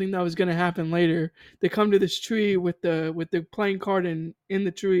foreshadowed something that was going to happen later. They come to this tree with the playing card in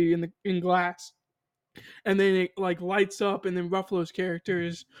the tree in glass, and then it like lights up, and then Ruffalo's character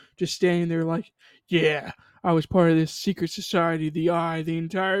is just standing there like, yeah, I was part of this secret society, the Eye, the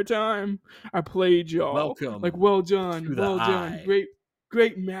entire time. I played y'all. Like, Welcome well to done, the well done, Eye. great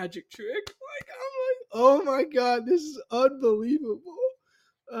magic trick. Like, I'm like, oh my god, this is unbelievable.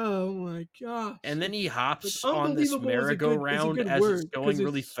 Oh my gosh, And then he like hops on this unbelievable is a merry-go-round good as it's word going because really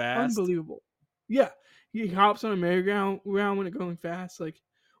it's fast. unbelievable. Yeah, he hops on a merry-go-round when it's going fast. Like,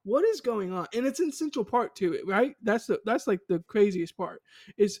 what is going on? And it's in Central Park too, right? That's like the craziest part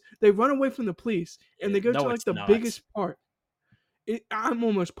is they run away from the police and they go to No, like it's the not. biggest park. I'm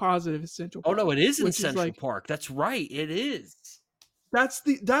almost positive it's Central Oh Park, no, it is in which is Central like Park. That's right. It is. that's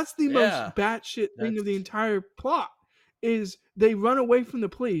the most Yeah. batshit thing of the That's entire plot is they run away from the you're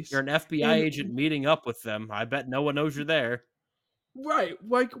police an FBI and agent meeting up with them. I bet no one knows you're there. right,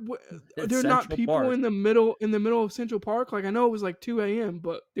 like It's they're not Central people Park. in the middle of Central Park. Like I know it was like 2 a.m.,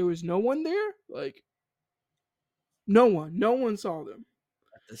 but there was no one there. Like no one saw them.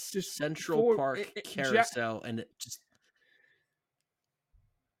 The Just Central for Park Jack carousel, and it just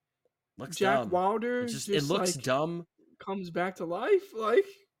looks Jack dumb. Wilder It just looks like dumb. comes back to life. Like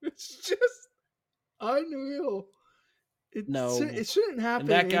it's just unreal. No, It shouldn't and happen,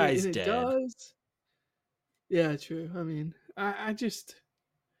 that and guy's it dead. does. Yeah, true. I mean, I just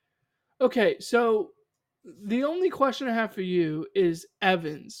okay. So the only question I have for you is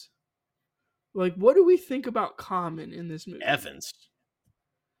Evans. Like, what do we think about Common in this movie? Evans.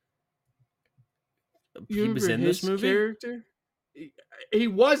 You He was remember in this his movie? character? He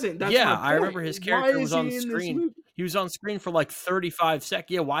wasn't. That's my Yeah, I point. remember his Why character is was on he in this screen. movie? He was on screen for like 35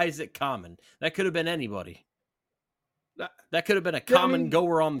 seconds. Yeah, why is it common? That could have been anybody. That could have been a I common mean,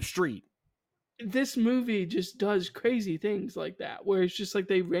 goer on the street. this movie just does crazy things like that, where it's just like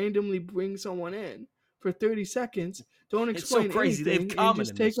they randomly bring someone in for 30 seconds, don't It's so explain crazy. They have anything, and common just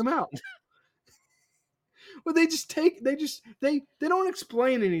in take this. them out. Well, they don't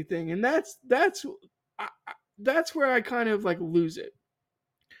explain anything, and that's where I kind of like lose it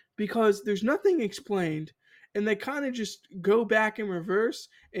because there's nothing explained, and they kind of just go back in reverse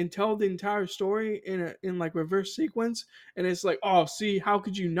and tell the entire story in like reverse sequence, and it's like, oh, see, how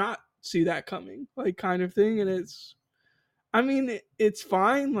could you not see that coming, like kind of thing, and it's, I mean, it's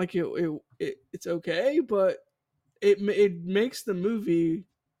fine, like it's okay, but it makes the movie.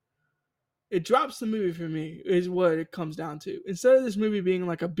 It drops the movie for me is what it comes down to. Instead of this movie being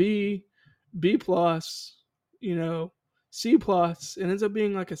like a B plus, you know, C plus. It ends up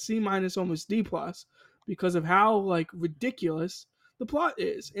being like a C minus, almost D plus, because of how like ridiculous the plot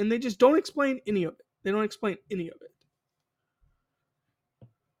is, and they just don't explain any of it. They don't explain any of it.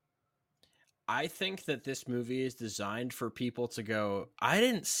 I think that this movie is designed for people to go, I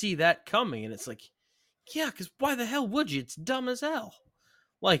didn't see that coming. And it's like, yeah, because why the hell would you? It's dumb as hell.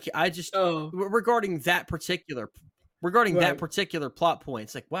 Like, I just, Oh, regarding that particular right. plot point,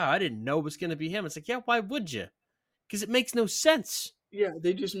 it's like, wow, I didn't know it was going to be him. It's like, yeah, why would you? Because it makes no sense. Yeah,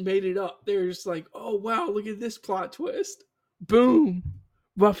 they just made it up. They're just like, oh wow, look at this plot twist. Boom,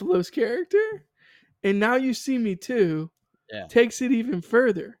 Buffalo's character, and now you see me too. Yeah. Takes it even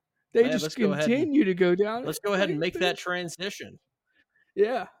further. They Yeah, just continue to go down it. let's go ahead and Like, make that transition.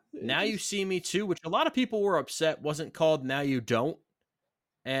 yeah, Now You just, See Me Too, which a lot of people were upset wasn't called Now You Don't.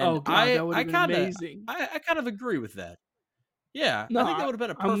 And oh god, that would have been amazing. I kind of agree with that. Yeah, No, I think that would have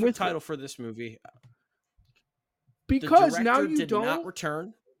been a I'm perfect with it title for this movie. The because now director you did not don't.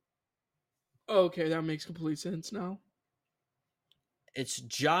 return. Okay, that makes complete sense now. It's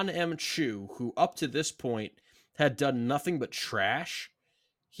John M. Chu, who up to this point had done nothing but trash.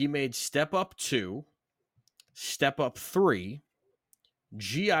 He made Step Up 2, Step Up 3,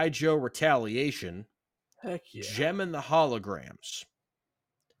 G.I. Joe Retaliation, Heck yeah. Gem and the Holograms.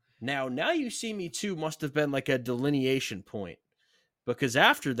 Now You See Me Too must have been like a delineation point, because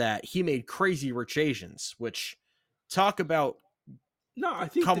after that, he made Crazy Rich Asians, which talk about No, I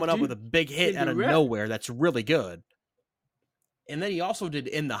think the coming up with a dude big hit can out of direct. nowhere that's really good. And then he also did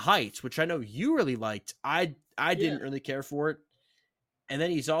In the Heights, which I know you really liked. I Yeah, didn't really care for it. And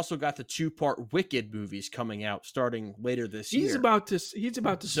then he's also got the 2-part Wicked movies coming out starting later this year. he's about to So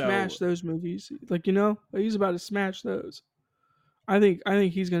smash those movies. Like he's about to smash those. I think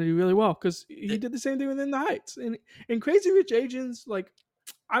he's going to do really well because he th- did the same thing within the Heights and Crazy Rich Asians. Like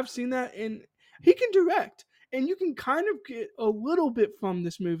I've seen that, and he can direct, and you can kind of get a little bit from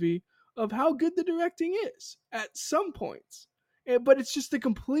this movie of how good the directing is at some points, but it's just a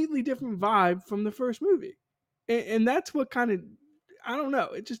completely different vibe from the first movie, and that's what kind of I don't know.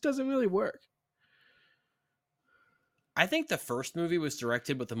 It just doesn't really work. I think the first movie was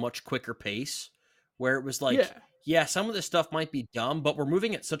directed with a much quicker pace, where it was like, Yeah, yeah, some of this stuff might be dumb, but we're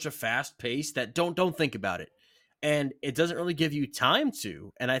moving at such a fast pace that don't think about it. And it doesn't really give you time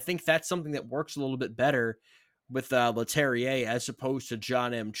to. And I think that's something that works a little bit better with Leterrier as opposed to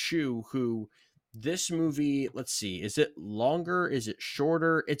John M. Chu, who this movie, let's see, is it longer? Is it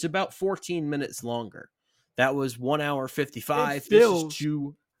shorter? It's about 14 minutes longer. That was 1 hour it 55. feels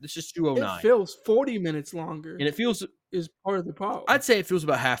This is it 209. feels 40 minutes longer And it feels, is part of the problem. I'd say it feels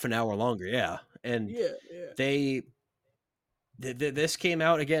about half an hour longer, yeah. And Yeah, yeah. they this came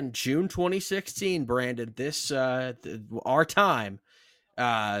out again June 2016, Brandon. This our time,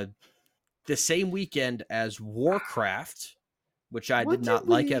 uh the same weekend as Warcraft, which I did What did not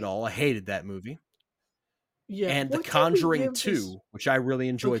like at we? all. I hated that movie. Yeah, And The what did we Conjuring give this? 2, which I really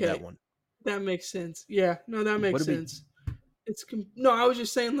enjoyed that Okay, one. that makes sense. Yeah, no, that What makes did we sense. No, I was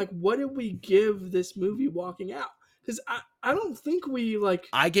just saying, like, what did we give this movie walking out? Because I don't think we like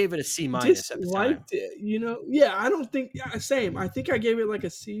I gave it a C minus at the time. disliked it. Yeah, I don't think. Yeah, same. I think I gave it like a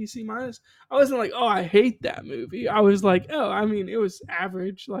C minus. I wasn't like, oh, I hate that movie. I was like, oh, I mean, it was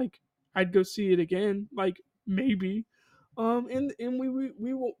average. Like, I'd go see it again, like maybe. And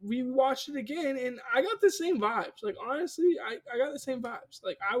we watched it again, and I got the same vibes. Like honestly, I got the same vibes.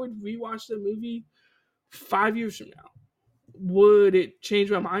 Like I would rewatch the movie 5 years from now. Would it change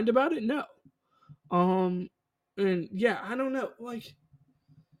my mind about it? No. Um, and yeah, I don't know. Like,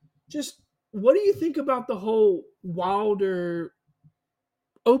 just what do you think about the whole Wilder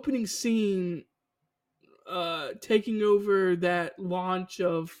opening scene, taking over that launch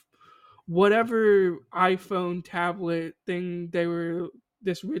of whatever iPhone tablet thing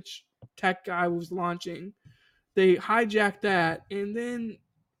this rich tech guy was launching. They hijacked that, and then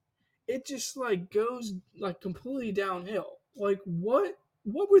it just like goes like completely downhill. Like what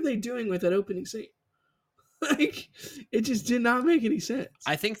were they doing with that opening scene? Like it just did not make any sense.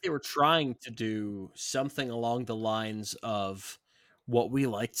 I think they were trying to do something along the lines of what we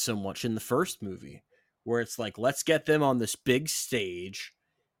liked so much in the first movie, where it's like, let's get them on this big stage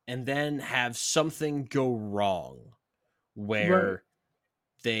and then have something go wrong Right. where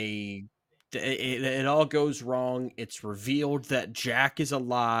they it all goes wrong. It's revealed that Jack is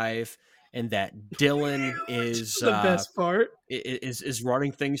alive and that Dylan Which is the best part. is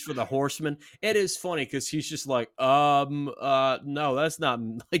running things for the Horsemen. It is funny because he's just like, no, that's not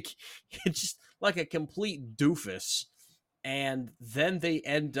like it's just like a complete doofus. And then they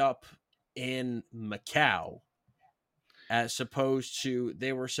end up in Macau, as opposed to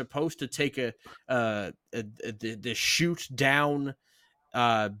they were supposed to take the shoot down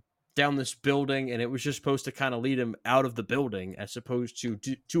down this building, and it was just supposed to kind of lead him out of the building as opposed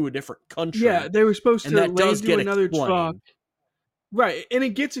to a different Yeah, country, they were supposed and to that does land you get another truck. explained. Right, and it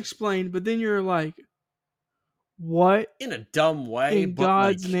gets explained, but then you're like, what In a dumb way, in but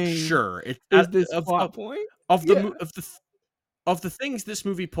God's like name sure, it's is this plot point? of the Yeah. mo- of the things this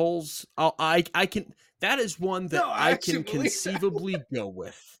movie pulls. I can that is one that No, I I actually can believe that. conceivably go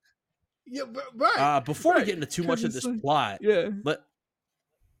with. Yeah, right. Before we Right. get into too 'Cause much of it's this like, plot, yeah. let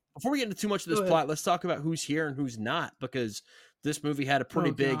before we get into too much of Go this ahead. plot, let's talk about who's here and who's not, because this movie had a pretty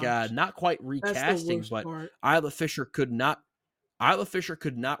Oh big, gosh, not quite that's the recasting, worst but part. Isla Fisher could not. Isla Fisher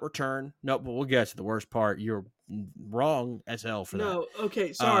could not return. No, but we'll get to the worst part. You're wrong as hell for that. No,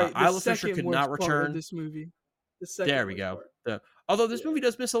 okay, sorry. The Isla Fisher second could not worst part of return. this movie. The There second we worst go. part. Although this Yeah. movie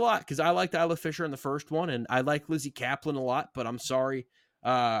does miss a lot, because I liked Isla Fisher in the first one, and I like Lizzie Kaplan a lot, but I'm sorry,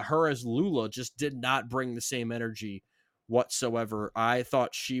 her as Lula just did not bring the same energy whatsoever. I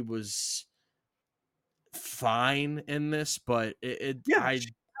thought she was fine in this, but Yeah, I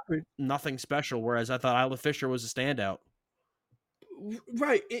nothing special. Whereas I thought Isla Fisher was a standout.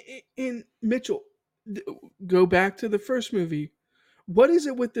 right. In Mitchell, go back to the first movie. What is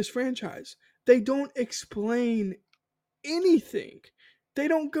it with this franchise? They don't explain anything. They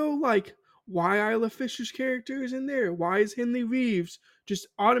don't go like, why Isla Fisher's character is in there? Why is Henley Reeves just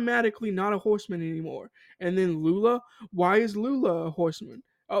automatically not a horseman anymore? And then Lula, why is Lula a horseman?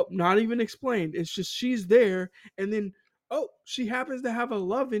 Oh, not even explained. It's just she's there, and then oh, she happens to have a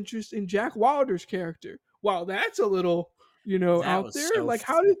love interest in Jack Wilder's character. Wow, that's a little, That out was there. so. Like,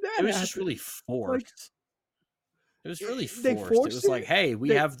 how did It that was just happen? really Like, forced. It was really they forced. It forced was like, it. hey, we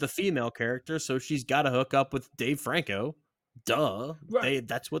They have the female character, so she's got to hook up with Dave Franco. Duh. right.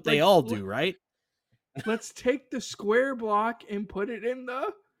 That's what they Like, all do, right? let's take the square block and put it in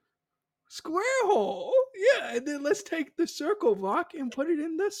the square hole. Yeah, and then let's take the circle block and put it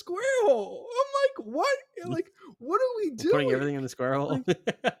in the square hole. I'm like, what? Like, what are we doing? Putting everything in the square hole.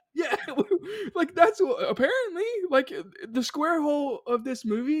 Like, yeah, like that's what apparently like the square hole of this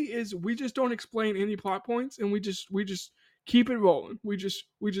movie is. We just don't explain any plot points, and we just keep it rolling. We just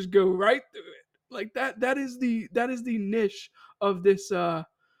go right through it. Like that is the niche of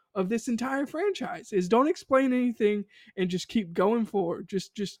this entire franchise, is don't explain anything and just keep going forward.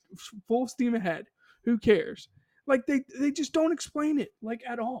 Just full steam ahead. Who cares? Like they just don't explain it like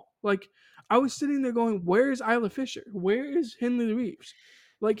at all. Like I was sitting there going, where is Isla Fisher? Where is Henley Reeves?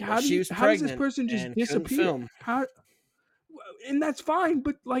 Like Well, she was how does this pregnant person just and couldn't disappear? film. How? And that's fine,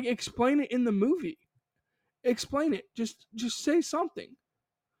 but like explain it in the movie. Explain it. Just say something.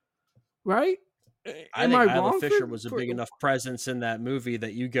 Right? I Am think I Isla wrong Fisher was a big enough presence in that movie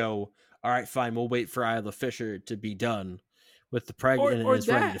that you go, all right, fine, we'll wait for Isla Fisher to be done with the pregnant and or is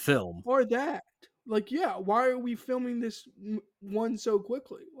ready to that film. or that? Like, yeah, why are we filming this one so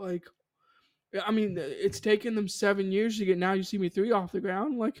quickly? Like, I mean, it's taken them 7 years to get Now You See Me 3 off the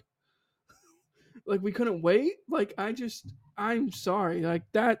ground. Like we couldn't wait. Like I'm sorry. Like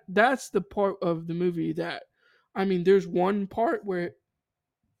that's the part of the movie that, I mean, there's one part where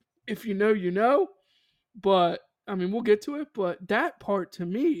if you know, you know, but I mean, we'll get to it, but that part to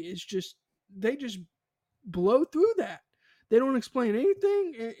me is just, they just blow through that. They don't explain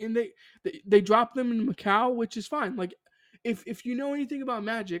anything, and they drop them in Macau, which is fine. Like if you know anything about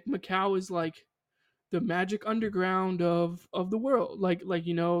magic, Macau is like the magic underground of the world. Like like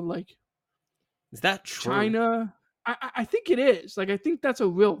Is that true? China. I think it is. Like I think that's a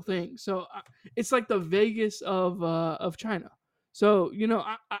real thing. So it's like the Vegas of China. So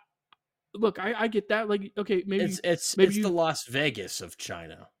I look, I get that. Like okay, maybe It's you, the Las Vegas of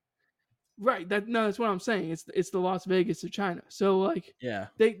China. right. That's what I'm saying. It's the Las Vegas of China. So like Yeah.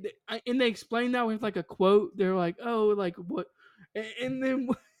 they and they explain that with like a quote. They're like, oh, like what, and then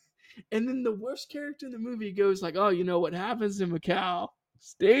and then the worst character in the movie goes like, oh, you know what happens in Macau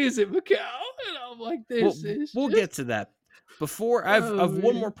stays in Macau, and I'm like, this is. We'll get to that. Before I've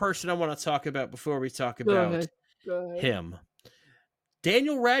one more person I want to talk about before we talk about Go ahead. him.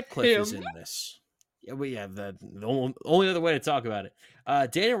 Daniel Radcliffe is Him. in this. Yeah, we have the only other way to talk about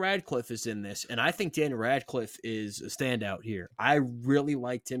it. Daniel Radcliffe is in this, and I think Daniel Radcliffe is a standout here. I really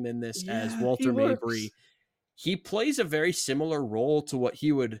liked him in this as Walter Mabry. He plays a very similar role to what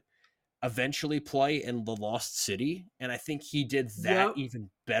he would eventually play in The Lost City, and I think he did that even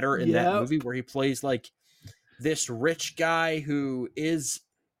better in that movie, where he plays like this rich guy who is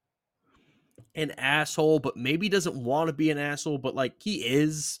an asshole, but maybe doesn't want to be an asshole, but like he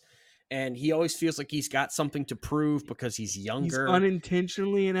is. and he always feels like he's got something to prove because he's He's younger.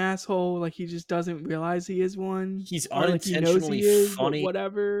 unintentionally an asshole, like he just doesn't realize he is one, He's or like he knows unintentionally he is, but funny.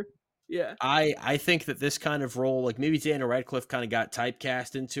 whatever. Yeah. I think that this kind of role, like maybe Daniel Radcliffe kind of got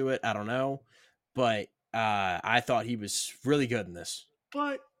typecast into it. I don't know, but I thought he was really good in this.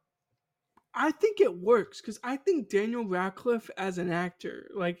 But I think it works because I think Daniel Radcliffe as an actor,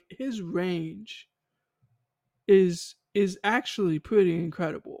 like his range is actually pretty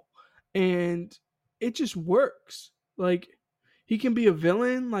incredible. And it just works. Like he can be a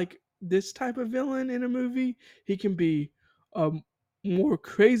villain, like this type of villain in a movie. He can be a more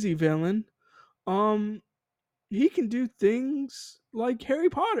crazy villain. Um he can do things like Harry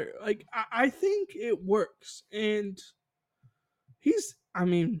Potter. Like I think it works. And he's I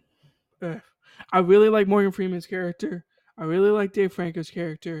mean, I really like Morgan Freeman's character. I really like Dave Franco's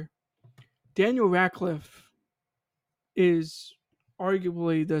character. Daniel Radcliffe is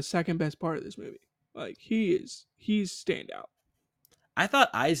arguably the second best part of this movie. Like he's standout. I thought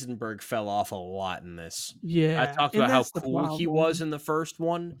Eisenberg fell off a lot in this. I Yeah, talked and about how that's the cool he was problem. in the first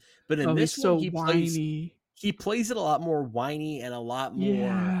one, but in Oh, he's this one so whiny. he plays it a lot more whiny and a lot more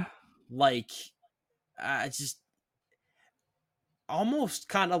Yeah, like just almost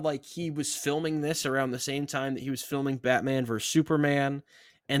kind of like he was filming this around the same time that he was filming Batman vs Superman,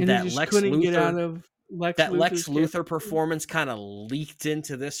 and and he just couldn't get out of Lex That Lex Luthor's Luthor character. performance kind of leaked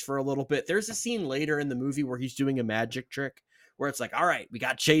into this for a little bit. There's a scene later in the movie where he's doing a magic trick where it's like, all right, we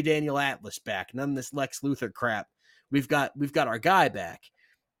got J. Daniel Atlas back. None of this Lex Luthor crap. We've got our guy back.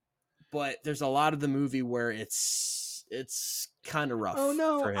 But there's a lot of the movie where it's kind of rough Oh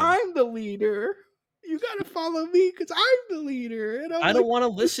no, for him. I'm the leader. You gotta follow me because I'm the leader. And I'm I like, don't want to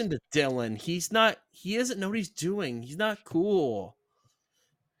listen to Dylan. He doesn't know what he's doing. He's not cool.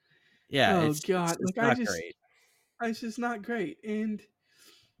 Yeah, oh god, it's like not great. it's just not great. And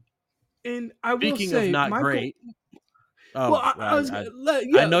I will Speaking of say, not Michael. great, oh, Well, I was I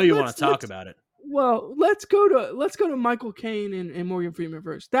yeah. know you want to talk about it. Well, let's go to Michael Caine and Morgan Freeman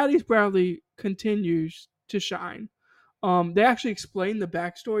first. Thaddeus Bradley continues to shine. They actually explain the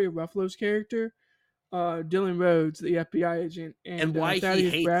backstory of Ruffalo's character, Dylan Rhodes, the FBI agent, And and why he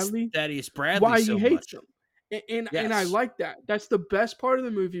Thaddeus hates Bradley, Thaddeus Bradley why he so hates much. him. And I Yes. like that. That's the best part of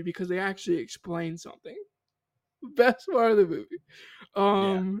the movie because they actually explain something. Best part of the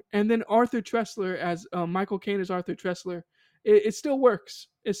movie. And then Arthur Tressler as Michael Caine as Arthur Tressler, it still works.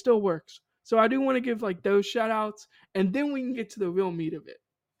 It still works. So I do want to give like those shout outs, and then we can get to the real meat of it.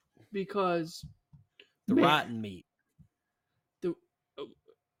 Because the rotten meat. The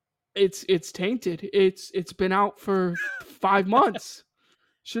it's tainted. It's been out for 5 months.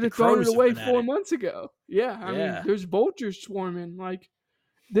 Should have thrown it away 4 months ago. Yeah, I mean, there's vultures swarming. Like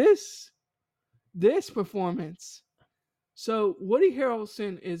this performance. So Woody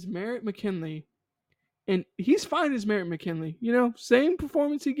Harrelson is Merritt McKinley, and he's fine as Merritt McKinley. You know, same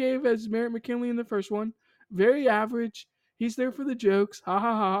performance he gave as Merritt McKinley in the first one. Very average. He's there for the jokes. Ha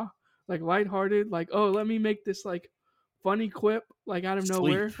ha ha. Like lighthearted. Like, oh, let me make this like funny quip like out of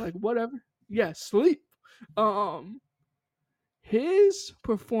nowhere. Like whatever. Yeah, sleep. His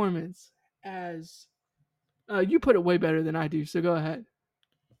performance as you put it way better than I do, so go ahead.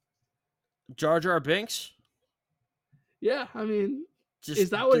 Jar Jar Binks? Yeah, I mean, just is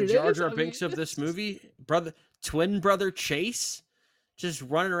that what it is? Jar Jar Binks of this movie? Twin brother Chase? Just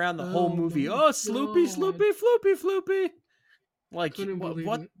running around the whole movie. Oh, Sloopy, Sloopy, Floopy, Floopy. Like,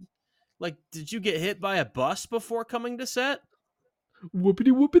 what? Like, did you get hit by a bus before coming to set?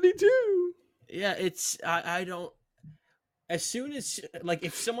 Whoopity whoopity doo. Yeah, it's, I don't, as soon as, like,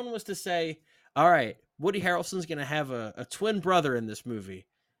 if someone was to say, all right, Woody Harrelson's going to have a twin brother in this movie,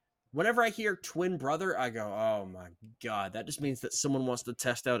 whenever I hear twin brother, I go, oh my God, that just means that someone wants to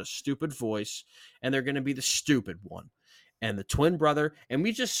test out a stupid voice and they're going to be the stupid one. And the twin brother, and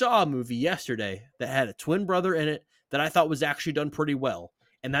we just saw a movie yesterday that had a twin brother in it that I thought was actually done pretty well.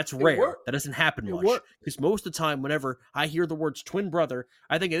 And that's rare. That doesn't happen much. Because most of the time, whenever I hear the words twin brother,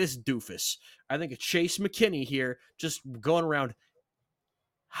 I think of this doofus. I think of Chase McKinney here just going around,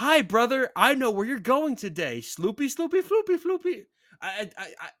 hi, brother, I know where you're going today. Sloopy, Sloopy, Floopy, Floopy.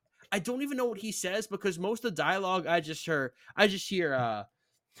 I don't even know what he says because most of the dialogue I just hear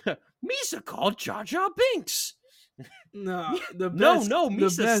Misa called Jar Jar Binks. No,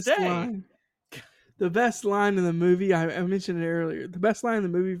 Misa, stay. Line, the best line in the movie, I mentioned it earlier. The best line in the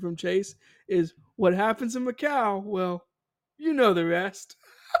movie from Chase is, "What happens in Macau? Well, you know the rest."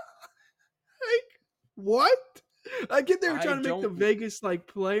 Like, what? I get they were trying to make the Vegas like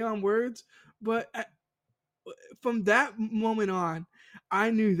play on words, but from that moment on,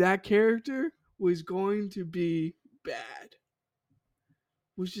 I knew that character was going to be bad.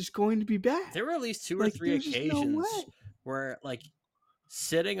 was just going to be bad. There were at least 2 or Like 3 there's just no occasions way. where, like,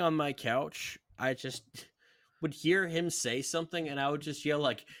 sitting on my couch, I just would hear him say something, and I would just yell,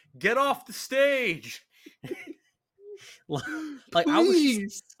 like, "Get off the stage!" Like,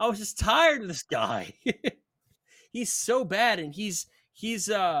 Please. I was just tired of this guy. He's so bad, and he's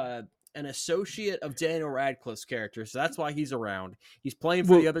an associate of Daniel Radcliffe's character, so that's why he's around. He's playing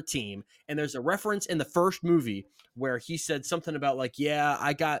for Well, the other team, and there's a reference in the first movie where he said something about, like, yeah,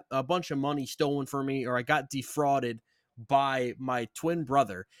 I got a bunch of money stolen from me, or I got defrauded by my twin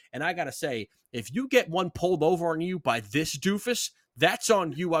brother. And I gotta say, if you get one pulled over on you by this doofus, that's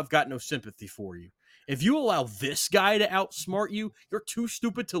on you. I've got no sympathy for you. If you allow this guy to outsmart you, you're too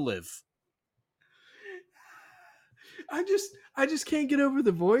stupid to live. I just can't get over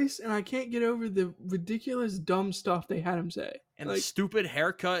the voice, and I can't get over the ridiculous dumb stuff they had him say. And Like the stupid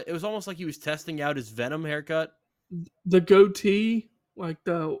haircut, it was almost like he was testing out his Venom haircut. the goatee, like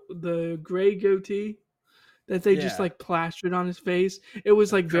the gray goatee that they just Yeah. like plastered on his face. It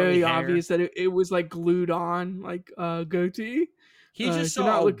was like Curly very hair. obvious that it was like glued on, like goatee. He just did saw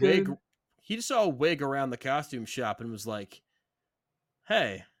not a look wig. good. He just saw a wig around the costume shop and was like,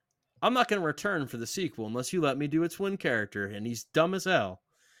 "Hey, I'm not going to return for the sequel unless you let me do a twin character." And he's dumb as hell.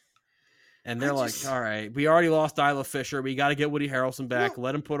 And they're like, "All right, we already lost Isla Fisher. We got to get Woody Harrelson back. Well,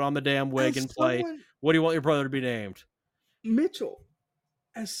 Let him put on the damn wig as and play. someone, What do you want your brother to be named?" Mitchell,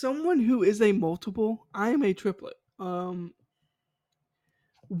 as someone who is a multiple, I am a triplet.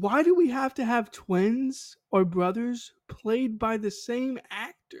 Why do we have to have twins or brothers played by the same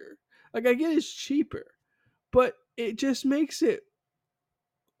actor? Like, I get it's cheaper, but it just makes it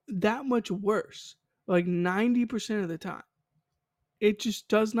that much worse. Like 90% of the time, it just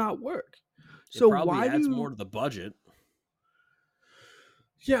does not work. It So probably why adds do more to the budget.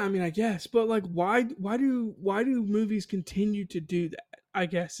 Yeah, I mean, I guess, but like, why do movies continue to do that? I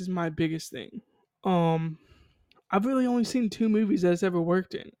guess is my biggest thing. I've really only seen 2 movies that it's ever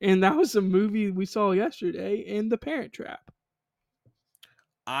worked in, and that was a movie we saw yesterday and The Parent Trap.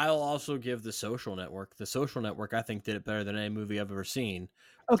 I'll also give The Social Network. The Social Network, I think, did it better than any movie I've ever seen.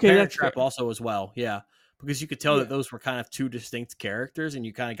 Okay, Parent that's Trap fair. also as well, yeah, because you could tell Yeah. that those were kind of 2 distinct characters, and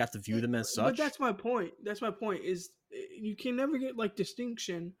you kind of got to view them as But such. that's my point. That's my point. Is you can never get like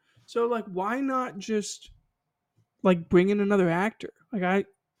distinction. So like, why not just like bring in another actor? Like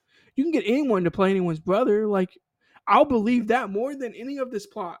you can get anyone to play anyone's brother. Like I'll believe that more than any of this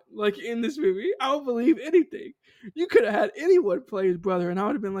plot. Like in this movie, I'll believe anything. You could have had anyone play his brother, and I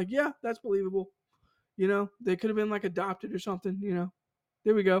would have been like, yeah, that's believable. You know, they could have been like adopted or something. You know,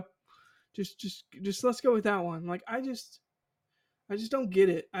 there we go. Just let's go with that one. Like I just don't get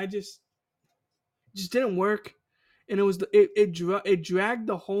it. Just didn't work, and it dragged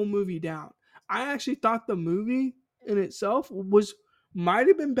the whole movie down. I actually thought the movie in itself might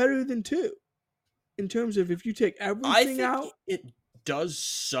have been better than 2 in terms of if you take I everything think out. it does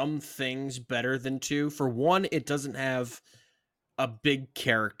some things better than 2. For one, it doesn't have a big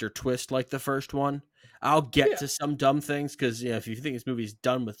character twist like the first one. I'll get Yeah. to some dumb things because if you think this movie's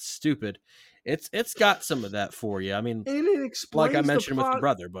done with stupid, it's got some of that for you. I mean, And it explains like I mentioned the with plot. the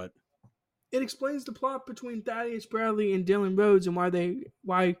brother, but It explains the plot between Thaddeus Bradley and Dylan Rhodes and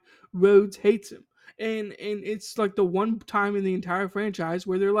why Rhodes hates him. And it's like the one time in the entire franchise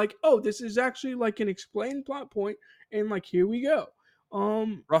where they're like, oh, this is actually like an explained plot point, and like here we go.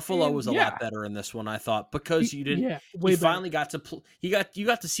 Ruffalo and was a yeah, lot better in this one, I thought, because you didn't. yeah, He way better. finally got to you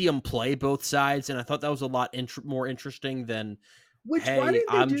got to see him play both sides, and I thought that was a lot more interesting than Which why hey,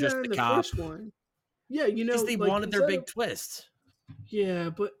 didn't they I'm do just that in the the cop. first one? Yeah, you know, Because they like wanted their instead big of, twist. yeah,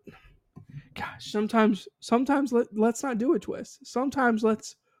 but gosh, sometimes let's not do a twist. Sometimes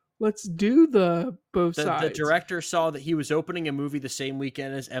let's do the both The sides. director saw that he was opening a movie the same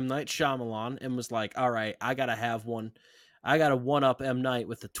weekend as M. Night Shyamalan and was like, all right, I got to have one. I got to one-up M. Night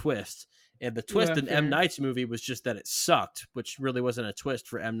with the twist. And the twist Yeah, in M. fair. Night's movie was just that it sucked, which really wasn't a twist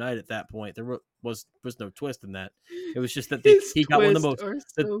for M. Night at that point. There was no twist in that. It was just that His he got one of the twists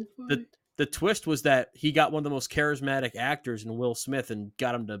most... are The, so funny. the twist was that he got one of the most charismatic actors in Will Smith and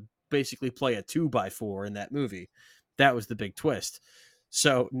got him to basically play a 2x4 in that movie. That was the big twist.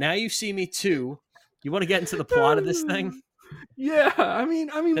 So now you see me 2. You want to get into the plot of this thing? Yeah, I mean,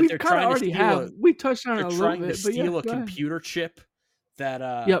 That we they're kind trying of to already steal have. We touched on it They're a little trying to bit, but yeah, steal a go ahead. computer chip that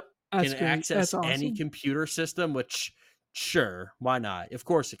Yep, that's can great. access That's any awesome. computer system, which sure, why not? Of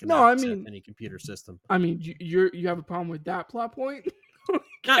course it can No, I access mean, any computer system. you have a problem with that plot point?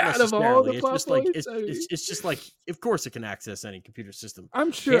 Not Out of all the necessarily. It's plot just like points, I mean, it's just like of course it can access any computer system.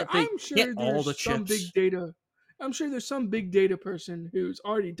 I'm sure. Can't they I'm sure get all the there's some big chips? data. I'm sure there's some big data person who's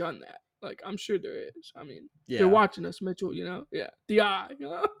already done that. Like, I'm sure there is. I mean, they're Yeah. watching us, Mitchell. Yeah, the eye.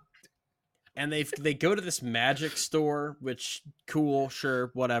 And they go to this magic store, which cool,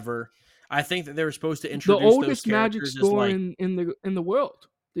 sure, whatever. I think that they were supposed to The introduce those oldest magic characters as store like in the world.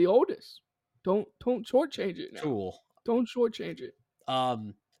 The oldest. Don't shortchange it now. cool. Don't shortchange it.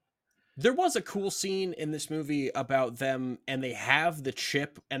 Um, there was a cool scene in this movie about them, and they have the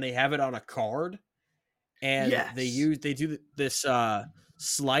chip, and they have it on a card, and Yes. they do this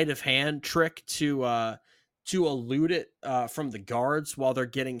sleight of hand trick to elude it from the guards while they're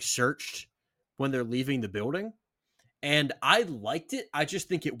getting searched when they're leaving the building. And I liked it. I just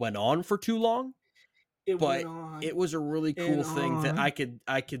think it went on for too long, It went but on it was a really and cool thing that on.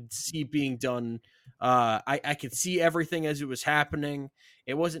 I could see being done. I could see everything as it was happening.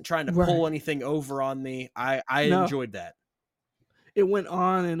 It wasn't trying to Right. pull anything over on me. I No. enjoyed that. It went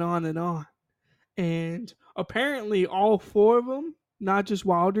on and on and on. And apparently all four of them, not just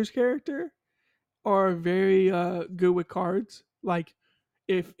Wilder's character, are very good with cards. Like,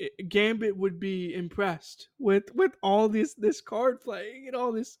 if Gambit would be impressed with all this card playing and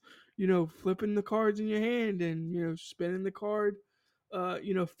all this, flipping the cards in your hand and spinning the card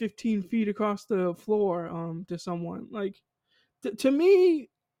 15 feet across the floor to someone. Like, to me,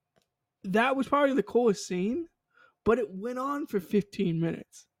 that was probably the coolest scene, but it went on for 15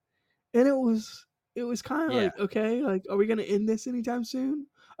 minutes. And it was kind of Yeah. like, okay, like, are we gonna end this anytime soon?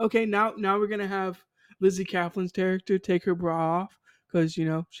 Okay, now we're gonna have Lizzie Kaplan's character take her bra off because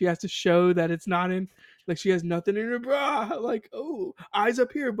she has to show that it's not in, like, she has nothing in her bra. Like, oh, eyes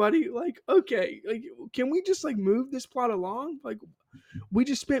up here, buddy. Like, okay, like, can we just like move this plot along? Like, we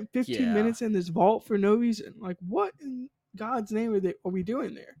just spent 15 Yeah. minutes in this vault for no reason. Like, what in God's name are we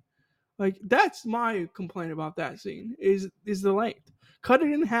doing there? Like, that's my complaint about that scene is the length. Cut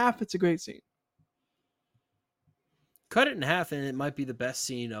it in half. It's a great scene. Cut it in half and it might be the best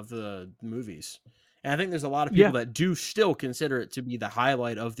scene of the movies. And I think there's a lot of Yeah, people that do still consider it to be the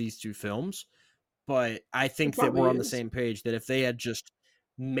highlight of these two films. But I it think that we're probably on the is. same page that if they had just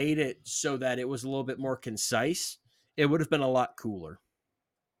made it so that it was a little bit more concise, it would have been a lot cooler.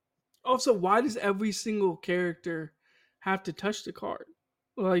 Also, why does every single character have to touch the card?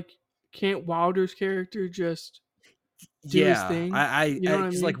 Like, can't Wilder's character just do his Yeah, thing? You know what I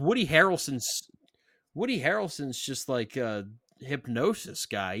because like mean? Woody Harrelson's just like a hypnosis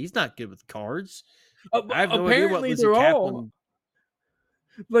guy. He's not good with cards. I have no idea what Apparently, Lizzie they're all Kaplan.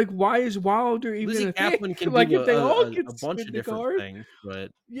 like, why is Wilder even Lizzie a thing? Kaplan can Like, do if they all can a bunch spin of the different card, things,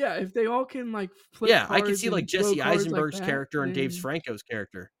 but yeah, if they all can like flip yeah, I could cards see like and throw Jesse cards like Eisenberg's that, character and Dave then Franco's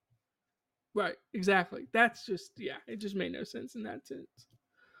character. right, exactly. That's just, yeah, it just made no sense in that sense.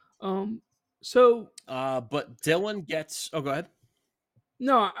 Um, so But Dylan gets. Oh, go ahead.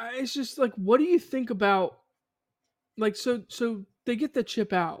 no, it's just like, what do you think about, like, so they get the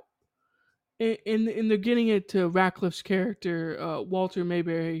chip out, and they're getting it to Ratcliffe's character, Walter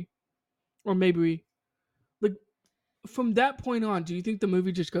Mayberry or Mayberry. Like, from that point on, do you think the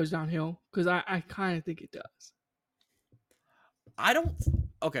movie just goes downhill? Because I kind of think it does. I don't.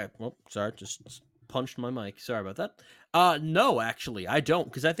 Okay, well, sorry, just punched my mic. Sorry about that. No, actually, I don't,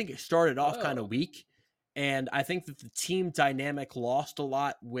 because I think it started off kind Oh, of weak, and I think that the team dynamic lost a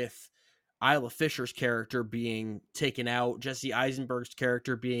lot with Isla Fisher's character being taken out, Jesse Eisenberg's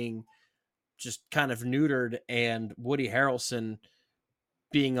character being just kind of neutered, and Woody Harrelson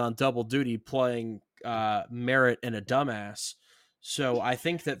being on double duty playing Merritt and a dumbass. So I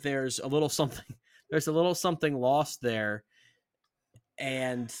think that there's a little something. There's a little something lost there,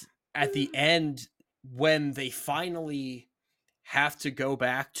 and at the end when they finally have to go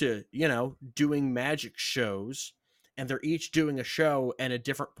back to doing magic shows, and they're each doing a show in a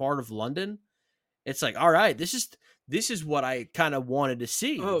different part of London, it's like, all right, this is what I kind of wanted to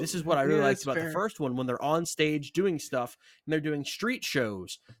see. oh, This is what I really yeah, liked that's about the fair. first one, when they're on stage doing stuff and they're doing street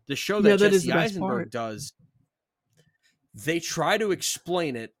shows. The show Yeah, that that is Jesse the best Eisenberg part. does, they try to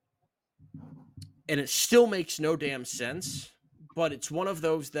explain it and it still makes no damn sense, but it's one of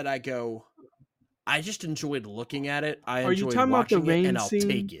those that I go, I just enjoyed looking at it. I Are you enjoyed talking about the watching it, and rain I'll scene?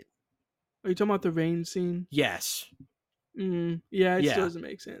 take it. Are you talking about the rain scene? Yes. Yeah, it still Yeah. doesn't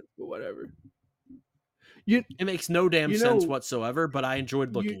make sense, but whatever. You It makes no damn you sense know whatsoever, but I enjoyed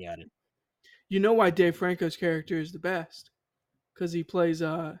you looking at it. you know why Dave Franco's character is the best? Because he plays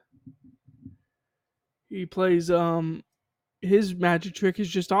his magic trick is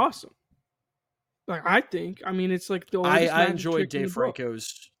just awesome. Like, I think. I mean, it's like the oldest I magic enjoyed trick in the Dave book.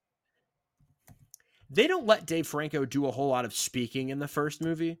 Franco's. They don't let Dave Franco do a whole lot of speaking in the first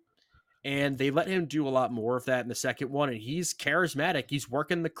movie, and they let him do a lot more of that in the second one, and he's charismatic. He's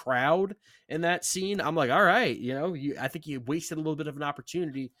working the crowd in that scene. I'm like, all right, I think you wasted a little bit of an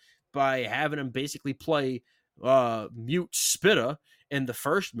opportunity by having him basically play mute Spitta in the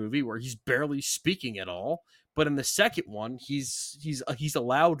first movie where he's barely speaking at all, but in the second one he's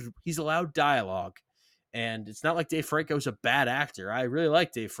allowed dialogue. And it's not like Dave Franco's a bad actor. I really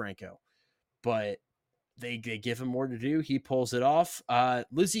like Dave Franco, but they give him more to do. He pulls it off.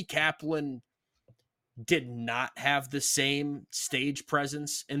 Lizzie Kaplan did not have the same stage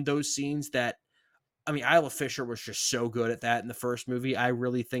presence in those scenes that, I mean, Isla Fisher was just so good at that in the first movie. I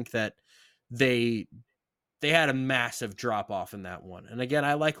really think that they had a massive drop off in that one. And again,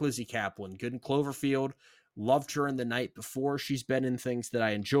 I like Lizzie Kaplan, good in Cloverfield. Loved her in The Night Before. She's been in things that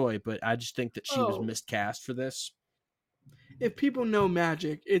I enjoy, but I just think that she was miscast for this. If people know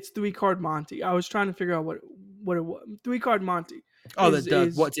Magic, it's Three Card Monty. I was trying to figure out what it was. Three Card Monty. Oh,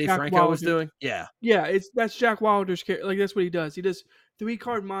 what Dave Franco was doing? Yeah. Yeah, that's Jack Wilder's character. Like, that's what he does. He does Three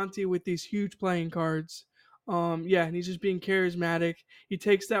Card Monty with these huge playing cards. Yeah, and he's just being charismatic. He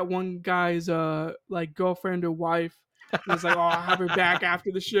takes that one guy's like girlfriend or wife. And he's like, "Oh, I'll have her back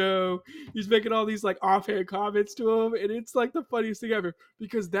after the show." He's making all these like offhand comments to him, and it's like the funniest thing ever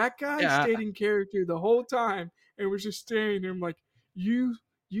because that guy stayed in character the whole time and was just staring at him like, "You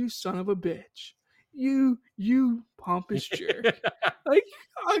son of a bitch, you pompous jerk." Like,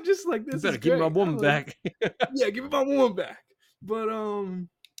 I'm just like, this is give my woman back. Yeah, give me my woman back. But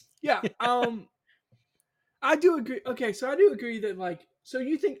yeah, I do agree. Okay, so I do agree that, like, so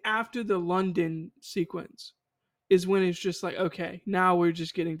you think after the London sequence is when it's just like, okay, now we're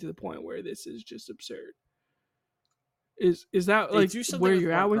just getting to the point where this is just absurd. Is that like where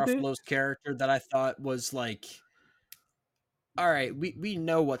you're at with Ruffalo's character that I thought was like, all right, we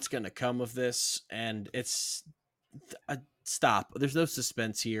know what's going to come of this, and it's stop. There's no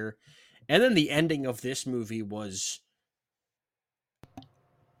suspense here. And then the ending of this movie was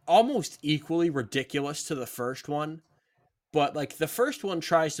almost equally ridiculous to the first one. But like the first one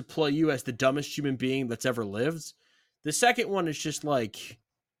tries to play you as the dumbest human being that's ever lived. The second one is just like,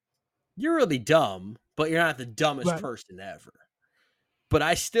 you're really dumb, but you're not the dumbest person ever. But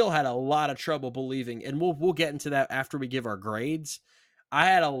I still had a lot of trouble believing, and we'll get into that after we give our grades. I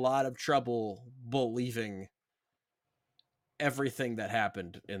had a lot of trouble believing everything that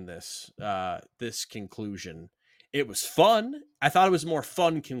happened in this this conclusion. It was fun. I thought it was a more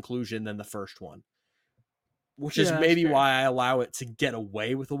fun conclusion than the first one, which is maybe why I allow it to get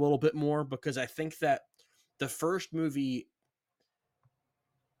away with a little bit more, because I think that the first movie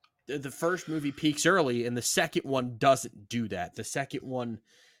peaks early and the second one doesn't do that. The second one,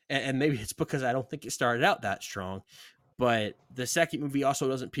 and maybe it's because I don't think it started out that strong, but the second movie also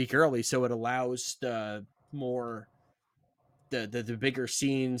doesn't peak early, so it allows the bigger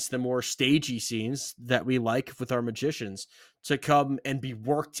scenes, the more stagey scenes that we like with our magicians to come and be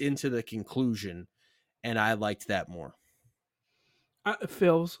worked into the conclusion. And I liked that more.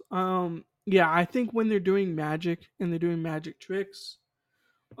 Phil's. Yeah, I think when they're doing magic and they're doing magic tricks,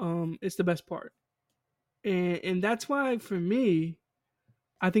 it's the best part. And that's why, for me,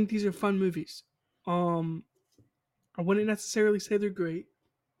 I think these are fun movies. I wouldn't necessarily say they're great.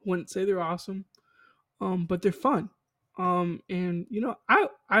 Wouldn't say they're awesome. But they're fun. And you know,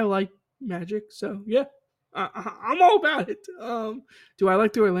 I like magic, so yeah, I'm all about it. Do I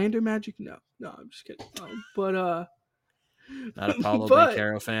like the Orlando Magic? No, I'm just kidding. But not a Paulo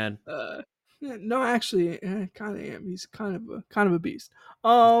Banchero fan. No, actually, I kind of am. He's kind of a beast.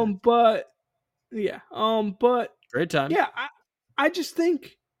 But yeah, but great time. Yeah, I just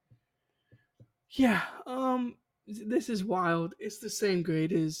think, yeah, this is wild. It's the same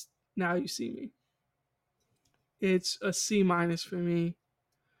grade as Now You See Me. It's a C- for me.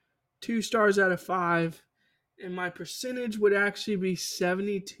 2 stars out of 5. And my percentage would actually be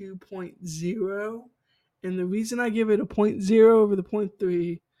 72.0. And the reason I give it a 0.0 over the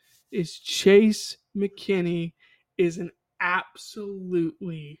 0.3 is Chase McKinney is an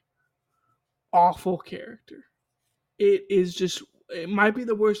absolutely awful character. It might be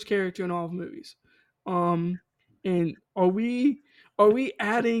the worst character in all of movies. And are we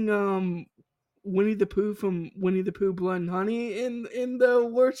adding Winnie the Pooh from Winnie the Pooh Blood and Honey in the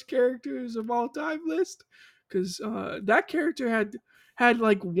worst characters of all time list? Because that character had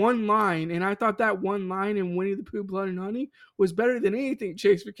like one line, and I thought that one line in Winnie the Pooh Blood and Honey was better than anything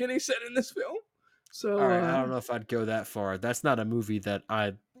Chase McKinney said in this film. So all right, I don't know if I'd go that far. That's not a movie that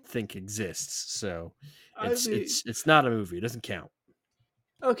I think exists. So it's not a movie. It doesn't count.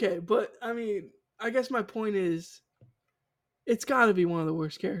 Okay, but I mean, I guess my point is, it's got to be one of the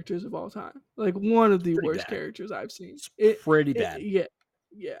worst characters of all time. Like, one of the worst characters I've seen. It's pretty bad. Yeah.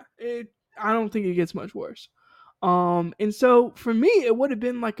 I don't think it gets much worse. And so for me, it would have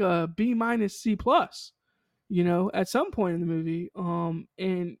been like a B- C+. at some point in the movie.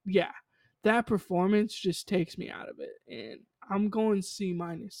 And yeah, that performance just takes me out of it, and I'm going C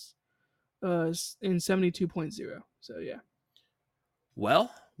minus, in 72.0. So yeah.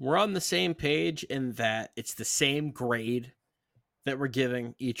 Well, we're on the same page in that it's the same grade that we're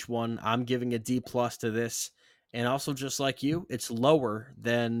giving each one. I'm giving a D plus to this, and also just like you, it's lower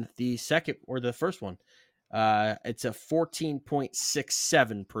than the second or the first one. It's a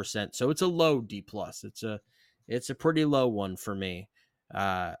 14.67%, so it's a low D plus. It's a pretty low one for me.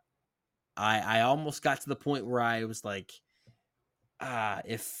 I almost got to the point where I was like,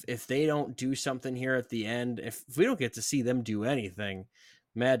 if they don't do something here at the end, if we don't get to see them do anything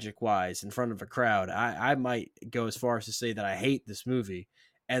magic wise in front of a crowd, I might go as far as to say that I hate this movie.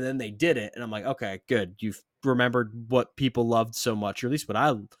 And then they did it, and I'm like, okay, good. You've remembered what people loved so much, or at least what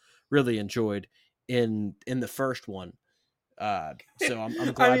I really enjoyed in the first one. So I'm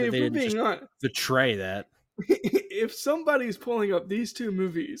I glad mean, that if they we're didn't just being honest, betray that. if somebody's pulling up these two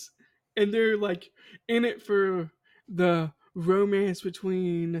movies and they're like in it for the romance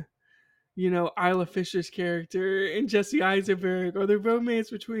between, Isla Fisher's character and Jesse Eisenberg, or the romance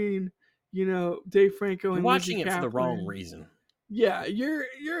between, Dave Franco You're and Lizzie watching it for the wrong Kaplan. reason. Yeah, you're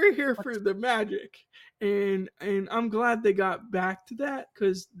here for the magic, and I'm glad they got back to that,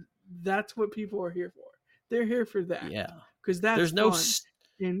 because that's what people are here for. They're here for that, Yeah. because that's There's no fun,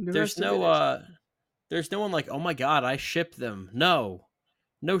 and the there's rest of no it is. there's no one like, oh my god, I ship them. No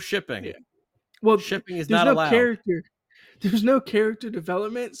shipping. Yeah. Well, Shipping is there's not no allowed. character. There's no character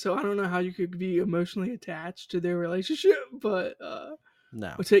development, so I don't know how you could be emotionally attached to their relationship, but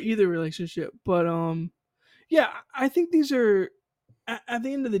No. or to either relationship. But yeah, I think these are, at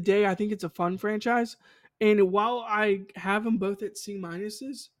the end of the day, I think it's a fun franchise. And while I have them both at C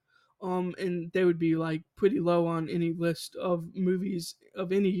minuses, and they would be like pretty low on any list of movies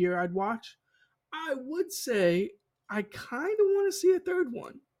of any year I'd watch, I would say I kind of want to see a third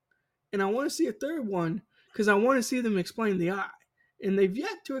one. And I want to see a third one because I want to see them explain the eye. And they've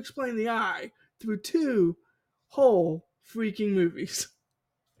yet to explain the eye through two whole freaking movies.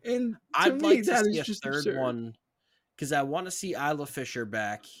 And to I'd me, like to that see is a just third absurd. one because I want to see Isla Fisher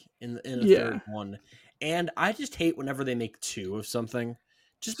back in a third Yeah. one. And I just hate whenever they make two of something.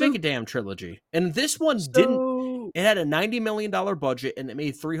 Just make So, a damn trilogy. And this one didn't. so It had a $90 million budget and it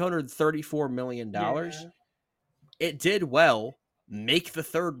made $334 million. yeah. It did well. Make the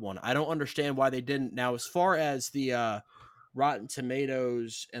third one. I don't understand why they didn't. Now, as far as the Rotten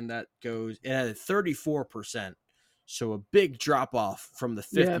Tomatoes and that goes, it had a 34%. So a big drop off from the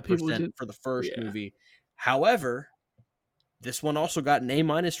Yeah, people 50% did. for the first Yeah. movie. However, this one also got an A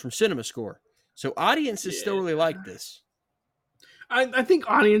minus from CinemaScore. So audiences still really like this. I think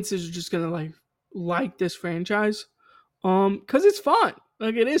audiences are just gonna like this franchise, because it's fun.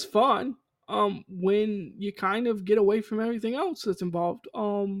 Like, it is fun. When you kind of get away from everything else that's involved.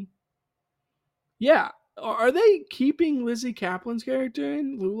 Yeah. Are they keeping Lizzie Kaplan's character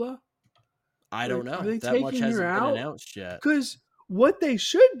in Lula? I don't Like, are know. they That much taking her hasn't been out? announced yet. Because what they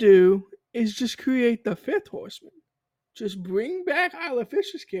should do is just create the fifth horseman. Just bring back Isla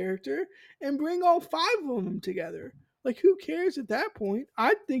Fisher's character and bring all five of them together. Like, who cares at that point?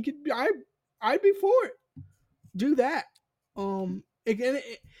 I think I'd be for it. Do that. Again,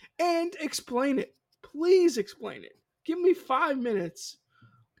 and explain it. Please explain it. Give me 5 minutes,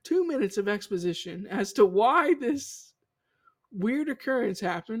 2 minutes of exposition as to why this weird occurrence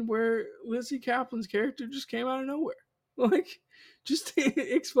happened where Lizzie Kaplan's character just came out of nowhere. Like, just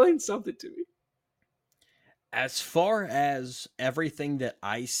explain something to me. As far as everything that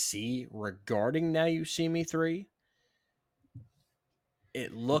I see regarding Now You See Me 3,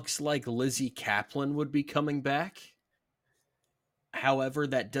 it looks like Lizzie Kaplan would be coming back. However,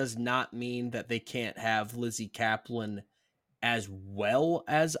 that does not mean that they can't have Lizzie Kaplan as well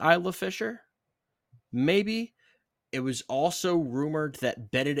as Isla Fisher. Maybe. It was also rumored that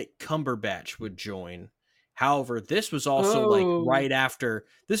Benedict Cumberbatch would join. However, this was also Oh,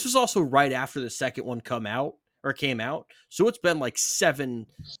 this was also right after the second one came out. So it's been like 7,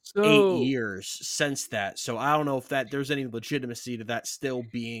 8 so years since that. So I don't know if there's any legitimacy to that still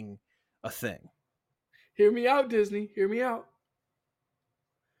being a thing. hear me out, Disney. Hear me out.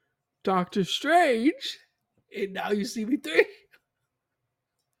 Doctor Strange, and Now You See Me 3.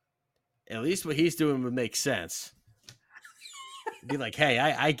 At least what he's doing would make sense. Be like, hey,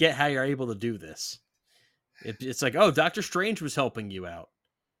 I get how you're able to do this. It's like, oh, Doctor Strange was helping you out.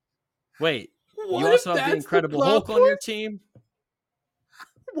 Wait, you What if also have the that's the Incredible plot Hulk on your point? team?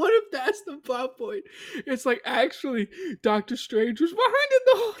 What if that's the plot point? It's like, actually, Doctor Strange was behind it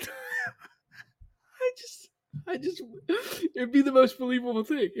the whole time. I just It'd be the most believable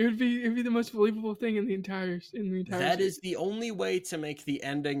thing. It'd be the most believable thing in the entire That series. is the only way to make the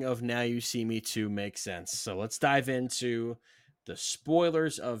ending of Now You See Me 2 make sense. So let's dive into the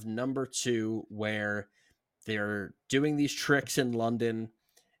spoilers of number 2, where they're doing these tricks in London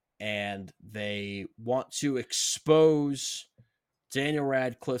and they want to expose Daniel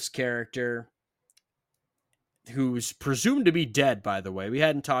Radcliffe's character, who's presumed to be dead, by the way. We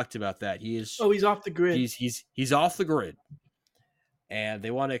hadn't talked about that. Oh, he's off the grid. He's off the grid. And they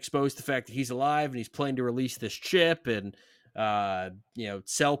want to expose the fact that he's alive and he's planning to release this chip and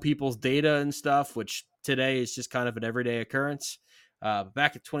sell people's data and stuff, which today is just kind of an everyday occurrence.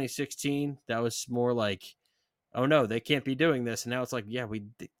 Back in 2016, that was more like, oh no, they can't be doing this. And now it's like, yeah,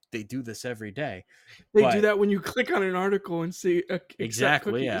 they do this every day. They do that when you click on an article and see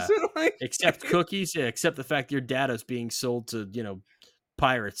exactly, cookies. yeah, except cookies, yeah, except the fact your data is being sold to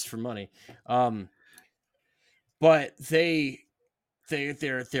pirates for money. But they're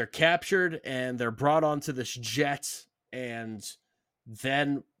captured and they're brought onto this jet, and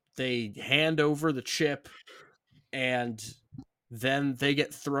then they hand over the chip, and then they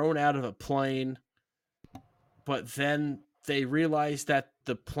get thrown out of a plane. But then they realize that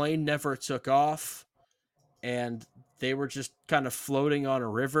the plane never took off, and they were just kind of floating on a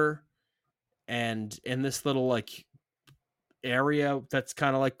river, and in this little like area that's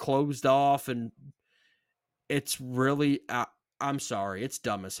kind of like closed off, and it's really I'm sorry, it's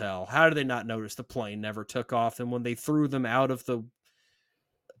dumb as hell. How did they not notice the plane never took off? And when they threw them out of the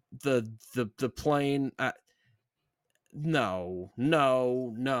plane, no,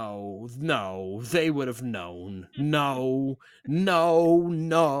 they would have known. No.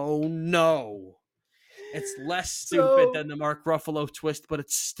 It's less stupid than the Mark Ruffalo twist, but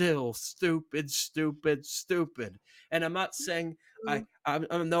it's still stupid. And I'm not saying I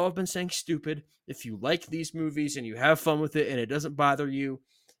know I've been saying stupid. If you like these movies and you have fun with it and it doesn't bother you,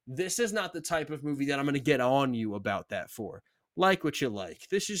 this is not the type of movie that I'm going to get on you about that for. Like what you like.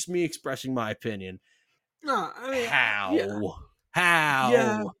 This is me expressing my opinion. No, I mean, how? Yeah. How?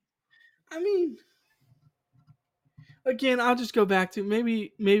 Yeah. I mean, again, I'll just go back to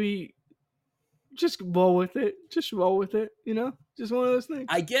maybe just roll with it. Just roll with it, Just one of those things.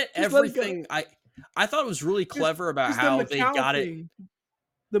 I get just everything. I thought it was really clever about how they got it.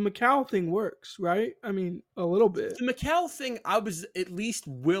 The Macau thing works, right? I mean, a little bit. The Macau thing, I was at least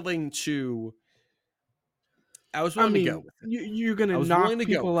willing to. I was willing to go with it. You're going to knock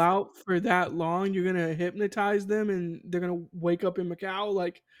people out for that long. You're going to hypnotize them, and they're going to wake up in Macau.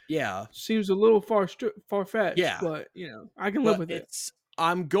 Like, yeah, seems a little far-fetched. Yeah, but I can live with it.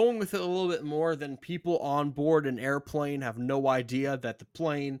 I'm going with it a little bit more than people on board an airplane have no idea that the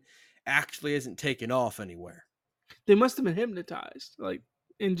plane actually isn't taken off anywhere. They must have been hypnotized,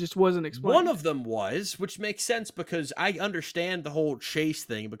 and just wasn't explained. One of them was, which makes sense because I understand the whole Chase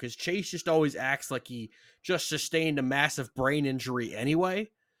thing, because Chase just always acts like he just sustained a massive brain injury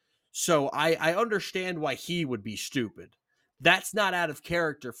anyway. So I understand why he would be stupid. That's not out of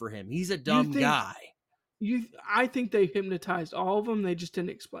character for him. He's a dumb guy. I think they hypnotized all of them. They just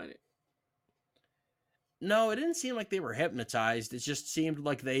didn't explain it. No, it didn't seem like they were hypnotized. It just seemed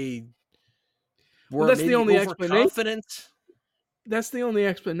like they were that's maybe the only overconfident. That's the only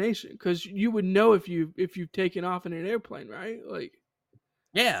explanation, because you would know if you've taken off in an airplane, right? Like,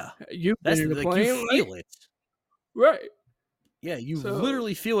 yeah, you've been in a plane, you feel it, right? Yeah, you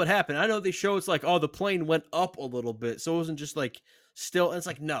literally feel it happen. I know they show it's like, oh, the plane went up a little bit, so it wasn't just like still. It's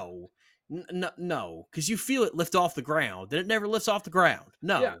like no, because you feel it lift off the ground, and it never lifts off the ground.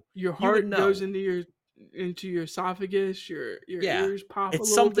 No, yeah, your heart goes into your esophagus, your ears pop.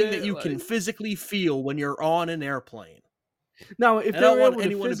 It's something that you can physically feel when you're on an airplane. Now, if I don't want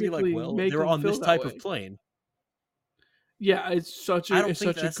anyone to be like, well, they're on this type of plane. Yeah, it's such a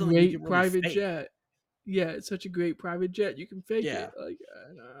great private jet. Yeah, it's such a great private jet. You can fake it. Like, I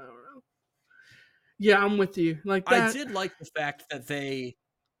don't know. Yeah, I'm with you. Like that. I did like the fact that they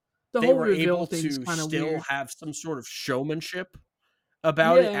were able to still have some sort of showmanship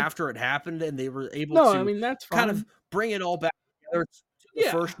about it after it happened, and they were able to that's kind of bring it all back together to the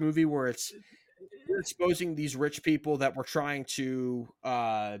first movie, where it's exposing these rich people that were trying to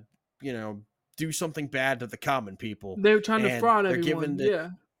do something bad to the common people. They were trying to fraud everyone.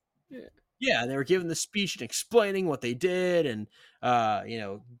 Yeah, they were giving the speech and explaining what they did, and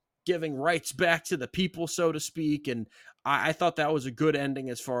giving rights back to the people, so to speak. And I thought that was a good ending,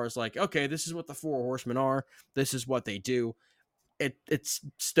 as far as like, okay, this is what the Four Horsemen are. This is what they do. It's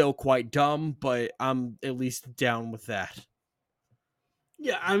still quite dumb, but I'm at least down with that.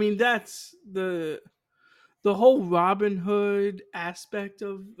 Yeah, I mean, that's the whole Robin Hood aspect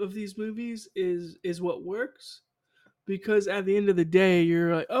of these movies is what works, because at the end of the day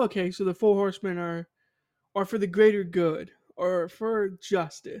you're like, okay, so the four horsemen are for the greater good, or for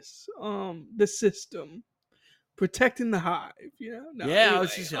justice, the system, protecting the hive, no, Yeah, I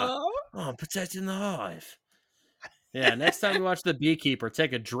was anyway, just I'm protecting the hive. Yeah, next time you watch The Beekeeper,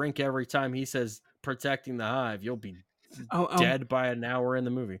 take a drink every time he says protecting the hive. You'll be um dead by an hour in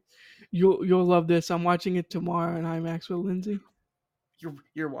the movie. you'll love this. I'm watching it tomorrow in IMAX with Lindsay.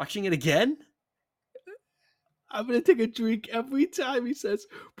 You're watching it again? I'm gonna take a drink every time he says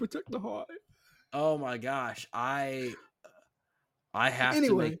protect the hive. Oh my gosh. I have to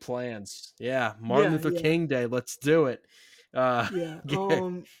Anyway, make plans. Yeah, Martin yeah, Luther yeah, King Day. Let's do it. yeah. Yeah.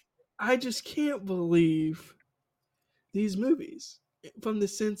 I just can't believe these movies, from the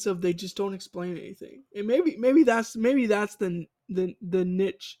sense of they just don't explain anything. And maybe that's the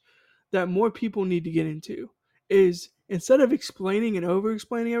niche that more people need to get into, is instead of explaining and over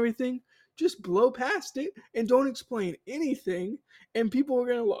explaining everything, just blow past it and don't explain anything, and people are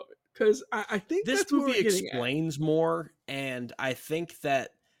gonna love it, because I think This that's what movie we're getting at. explains more, and I think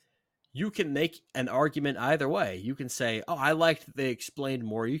that you can make an argument either way. You can say, "Oh, I liked that they explained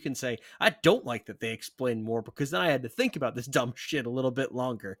more." You can say, "I don't like that they explained more because then I had to think about this dumb shit a little bit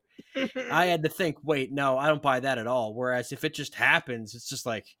longer. I had to think, wait, no, I don't buy that at all." Whereas if it just happens, it's just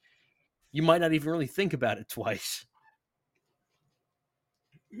like you might not even really think about it twice.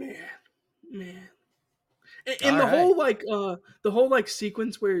 Man, man. And All right. the whole like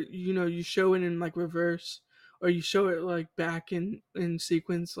sequence where you show it in like reverse, or you show it like back in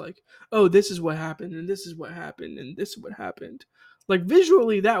sequence, like, oh, this is what happened, and this is what happened, and this is what happened. Like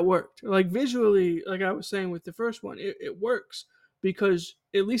visually that worked. Like visually, like I was saying with the first one, it works, because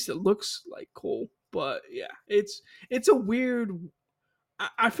at least it looks like cool. But yeah, it's a weird.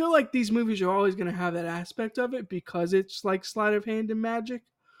 I feel like these movies are always going to have that aspect of it, because it's like sleight of hand and magic.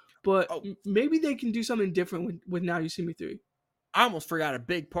 But Oh, maybe they can do something different with Now You See Me 3. I almost forgot a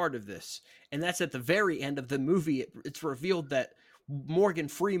big part of this, and that's at the very end of the movie. It's revealed that Morgan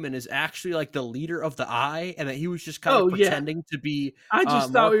Freeman is actually like the leader of the Eye, and that he was just kind of Oh yeah, pretending to be I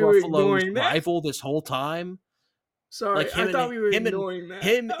just thought Mark we were Ruffalo's ignoring that. rival this whole time. Like Sorry, I thought we were ignoring that.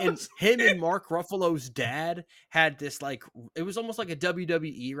 him and Mark Ruffalo's dad had this, like, it was almost like a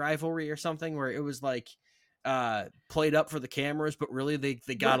WWE rivalry or something, where it was like played up for the cameras, but really they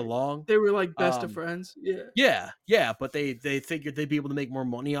got Right. along. They were like best of Um friends. Yeah. yeah, but they figured they'd be able to make more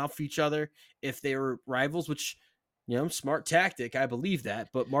money off each other if they were rivals, which, smart tactic. I believe that.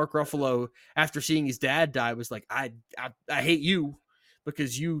 But Mark Ruffalo, after seeing his dad die, was like, I hate you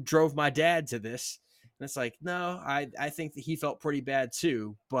because you drove my dad to this. And it's like, no, I think that he felt pretty bad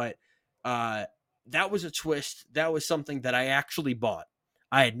too. But that was a twist. That was something that I actually bought.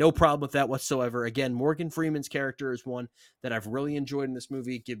 I had no problem with that whatsoever. Again, Morgan Freeman's character is one that I've really enjoyed in this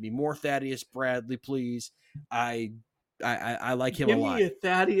movie. Give me more Thaddeus Bradley, please. I like him a Give me lot. a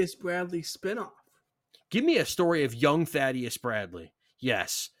Thaddeus Bradley spinoff. Give me a story of young Thaddeus Bradley.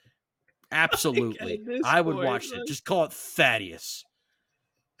 Yes, Like, absolutely. at this I would point, watch it. Just call it Thaddeus.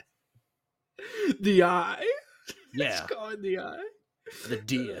 the Eye. Let's Yeah, call it the Eye. the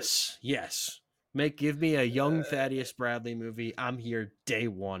Deus. Yes. Give me a young Thaddeus Bradley movie. I'm here day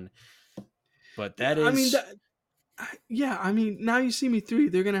one. But that I mean is that. Yeah, I mean, Now You See Me 3.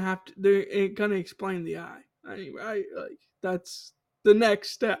 They're gonna explain the Eye. Right? Like that's the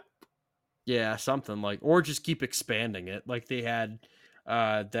next step. yeah, something like, or just keep expanding it. Like they had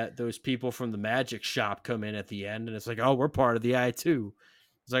that those people from the magic shop come in at the end, and it's like, oh, we're part of the Eye too.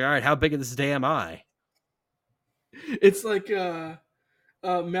 It's like, all right, how big is this damn eye? It's like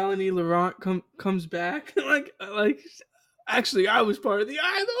Melanie Laurent comes back like actually I was part of the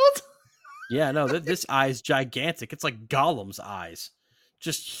Eye the whole time. Yeah, no, this eye is gigantic. It's like Gollum's eyes,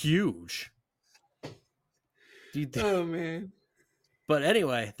 just huge. Dude, Oh man. but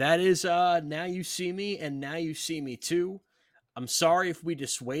anyway, that is Now You See Me and Now You See Me Too. I'm sorry if we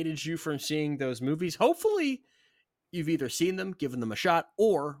dissuaded you from seeing those movies. Hopefully, you've either seen them, given them a shot,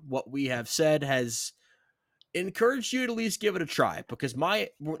 or what we have said has encouraged you to at least give it a try. Because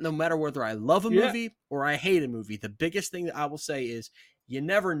no matter whether I love a Yeah. movie or I hate a movie, the biggest thing that I will say is you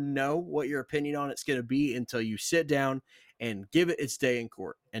never know what your opinion on it's going to be until you sit down and give it its day in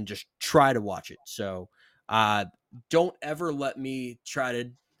court and just try to watch it. So, don't ever let me try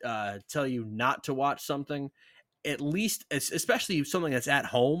to tell you not to watch something. At least, especially something that's at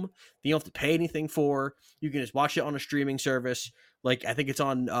home, that you don't have to pay anything for. You can just watch it on a streaming service. Like I think it's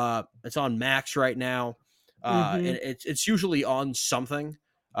on Max right now. Mm-hmm. And it's usually on something.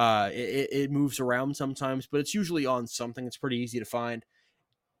 It moves around sometimes, but it's usually on something. It's pretty easy to find.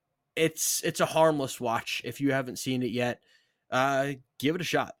 it's a harmless watch. If you haven't seen it yet, give it a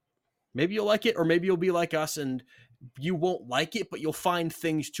shot. Maybe you'll like it, or maybe you'll be like us and you won't like it, but you'll find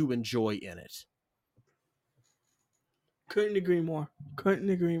things to enjoy in it. Couldn't agree more. Couldn't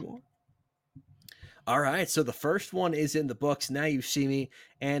agree more. All right, so the first one is in the books, Now You See Me,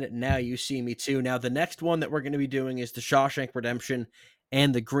 and Now You See Me Too. Now, the next one that we're going to be doing is The Shawshank Redemption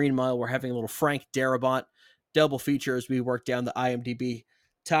and The Green Mile. We're having a little Frank Darabont double feature as we work down the IMDb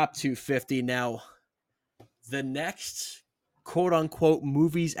top 250. Now, the next quote-unquote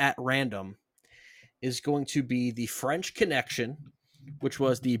movies at random is going to be The French Connection, which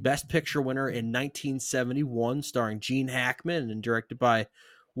was the Best Picture winner in 1971, starring Gene Hackman and directed by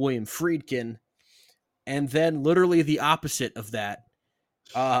William Friedkin. And then literally the opposite of that,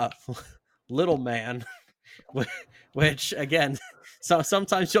 Little Man, which again, so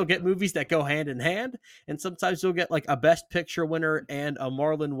sometimes you'll get movies that go hand in hand, and sometimes you'll get like a Best Picture winner and a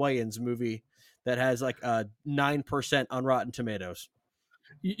Marlon Wayans movie that has like a 9% on Rotten Tomatoes.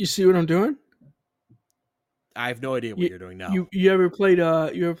 You see what I'm doing? I have no idea what you're doing now. You ever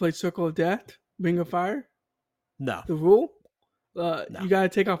played Circle of Death, Ring of Fire? No. The rule? No. You gotta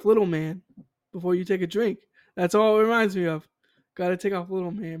take off Little Man before you take a drink. That's all it reminds me of. Gotta take off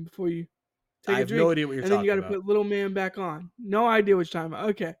Little Man before you take a drink. I have no idea what you're talking about. And then you gotta put Little Man back on. No idea what you're talking about.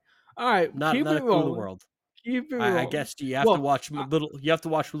 Okay. All right. Not a clue in the world. Keep it rolling. I guess you have to watch Little. You have to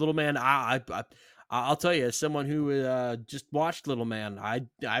watch Little Man. I'll tell you, as someone who just watched Little Man,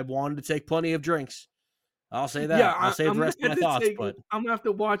 I wanted to take plenty of drinks. I'll say that. Yeah, I'll save the rest of my thoughts. But I'm gonna have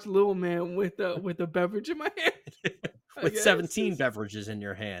to watch Little Man with a beverage in my hand. With 17 beverages in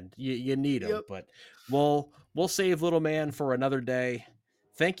your hand, you need them. Yep. But we'll save Little Man for another day.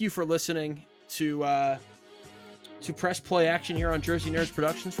 Thank you for listening to Press Play Action here on Jersey Nerds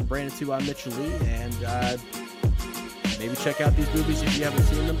Productions. For Brandon 2, I'm Mitchell Lee, and maybe check out these movies if you haven't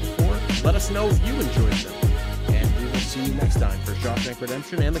seen them before. Let us know if you enjoyed them, and we will see you next time for Shawshank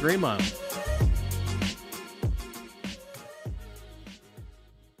Redemption and The Green Mile.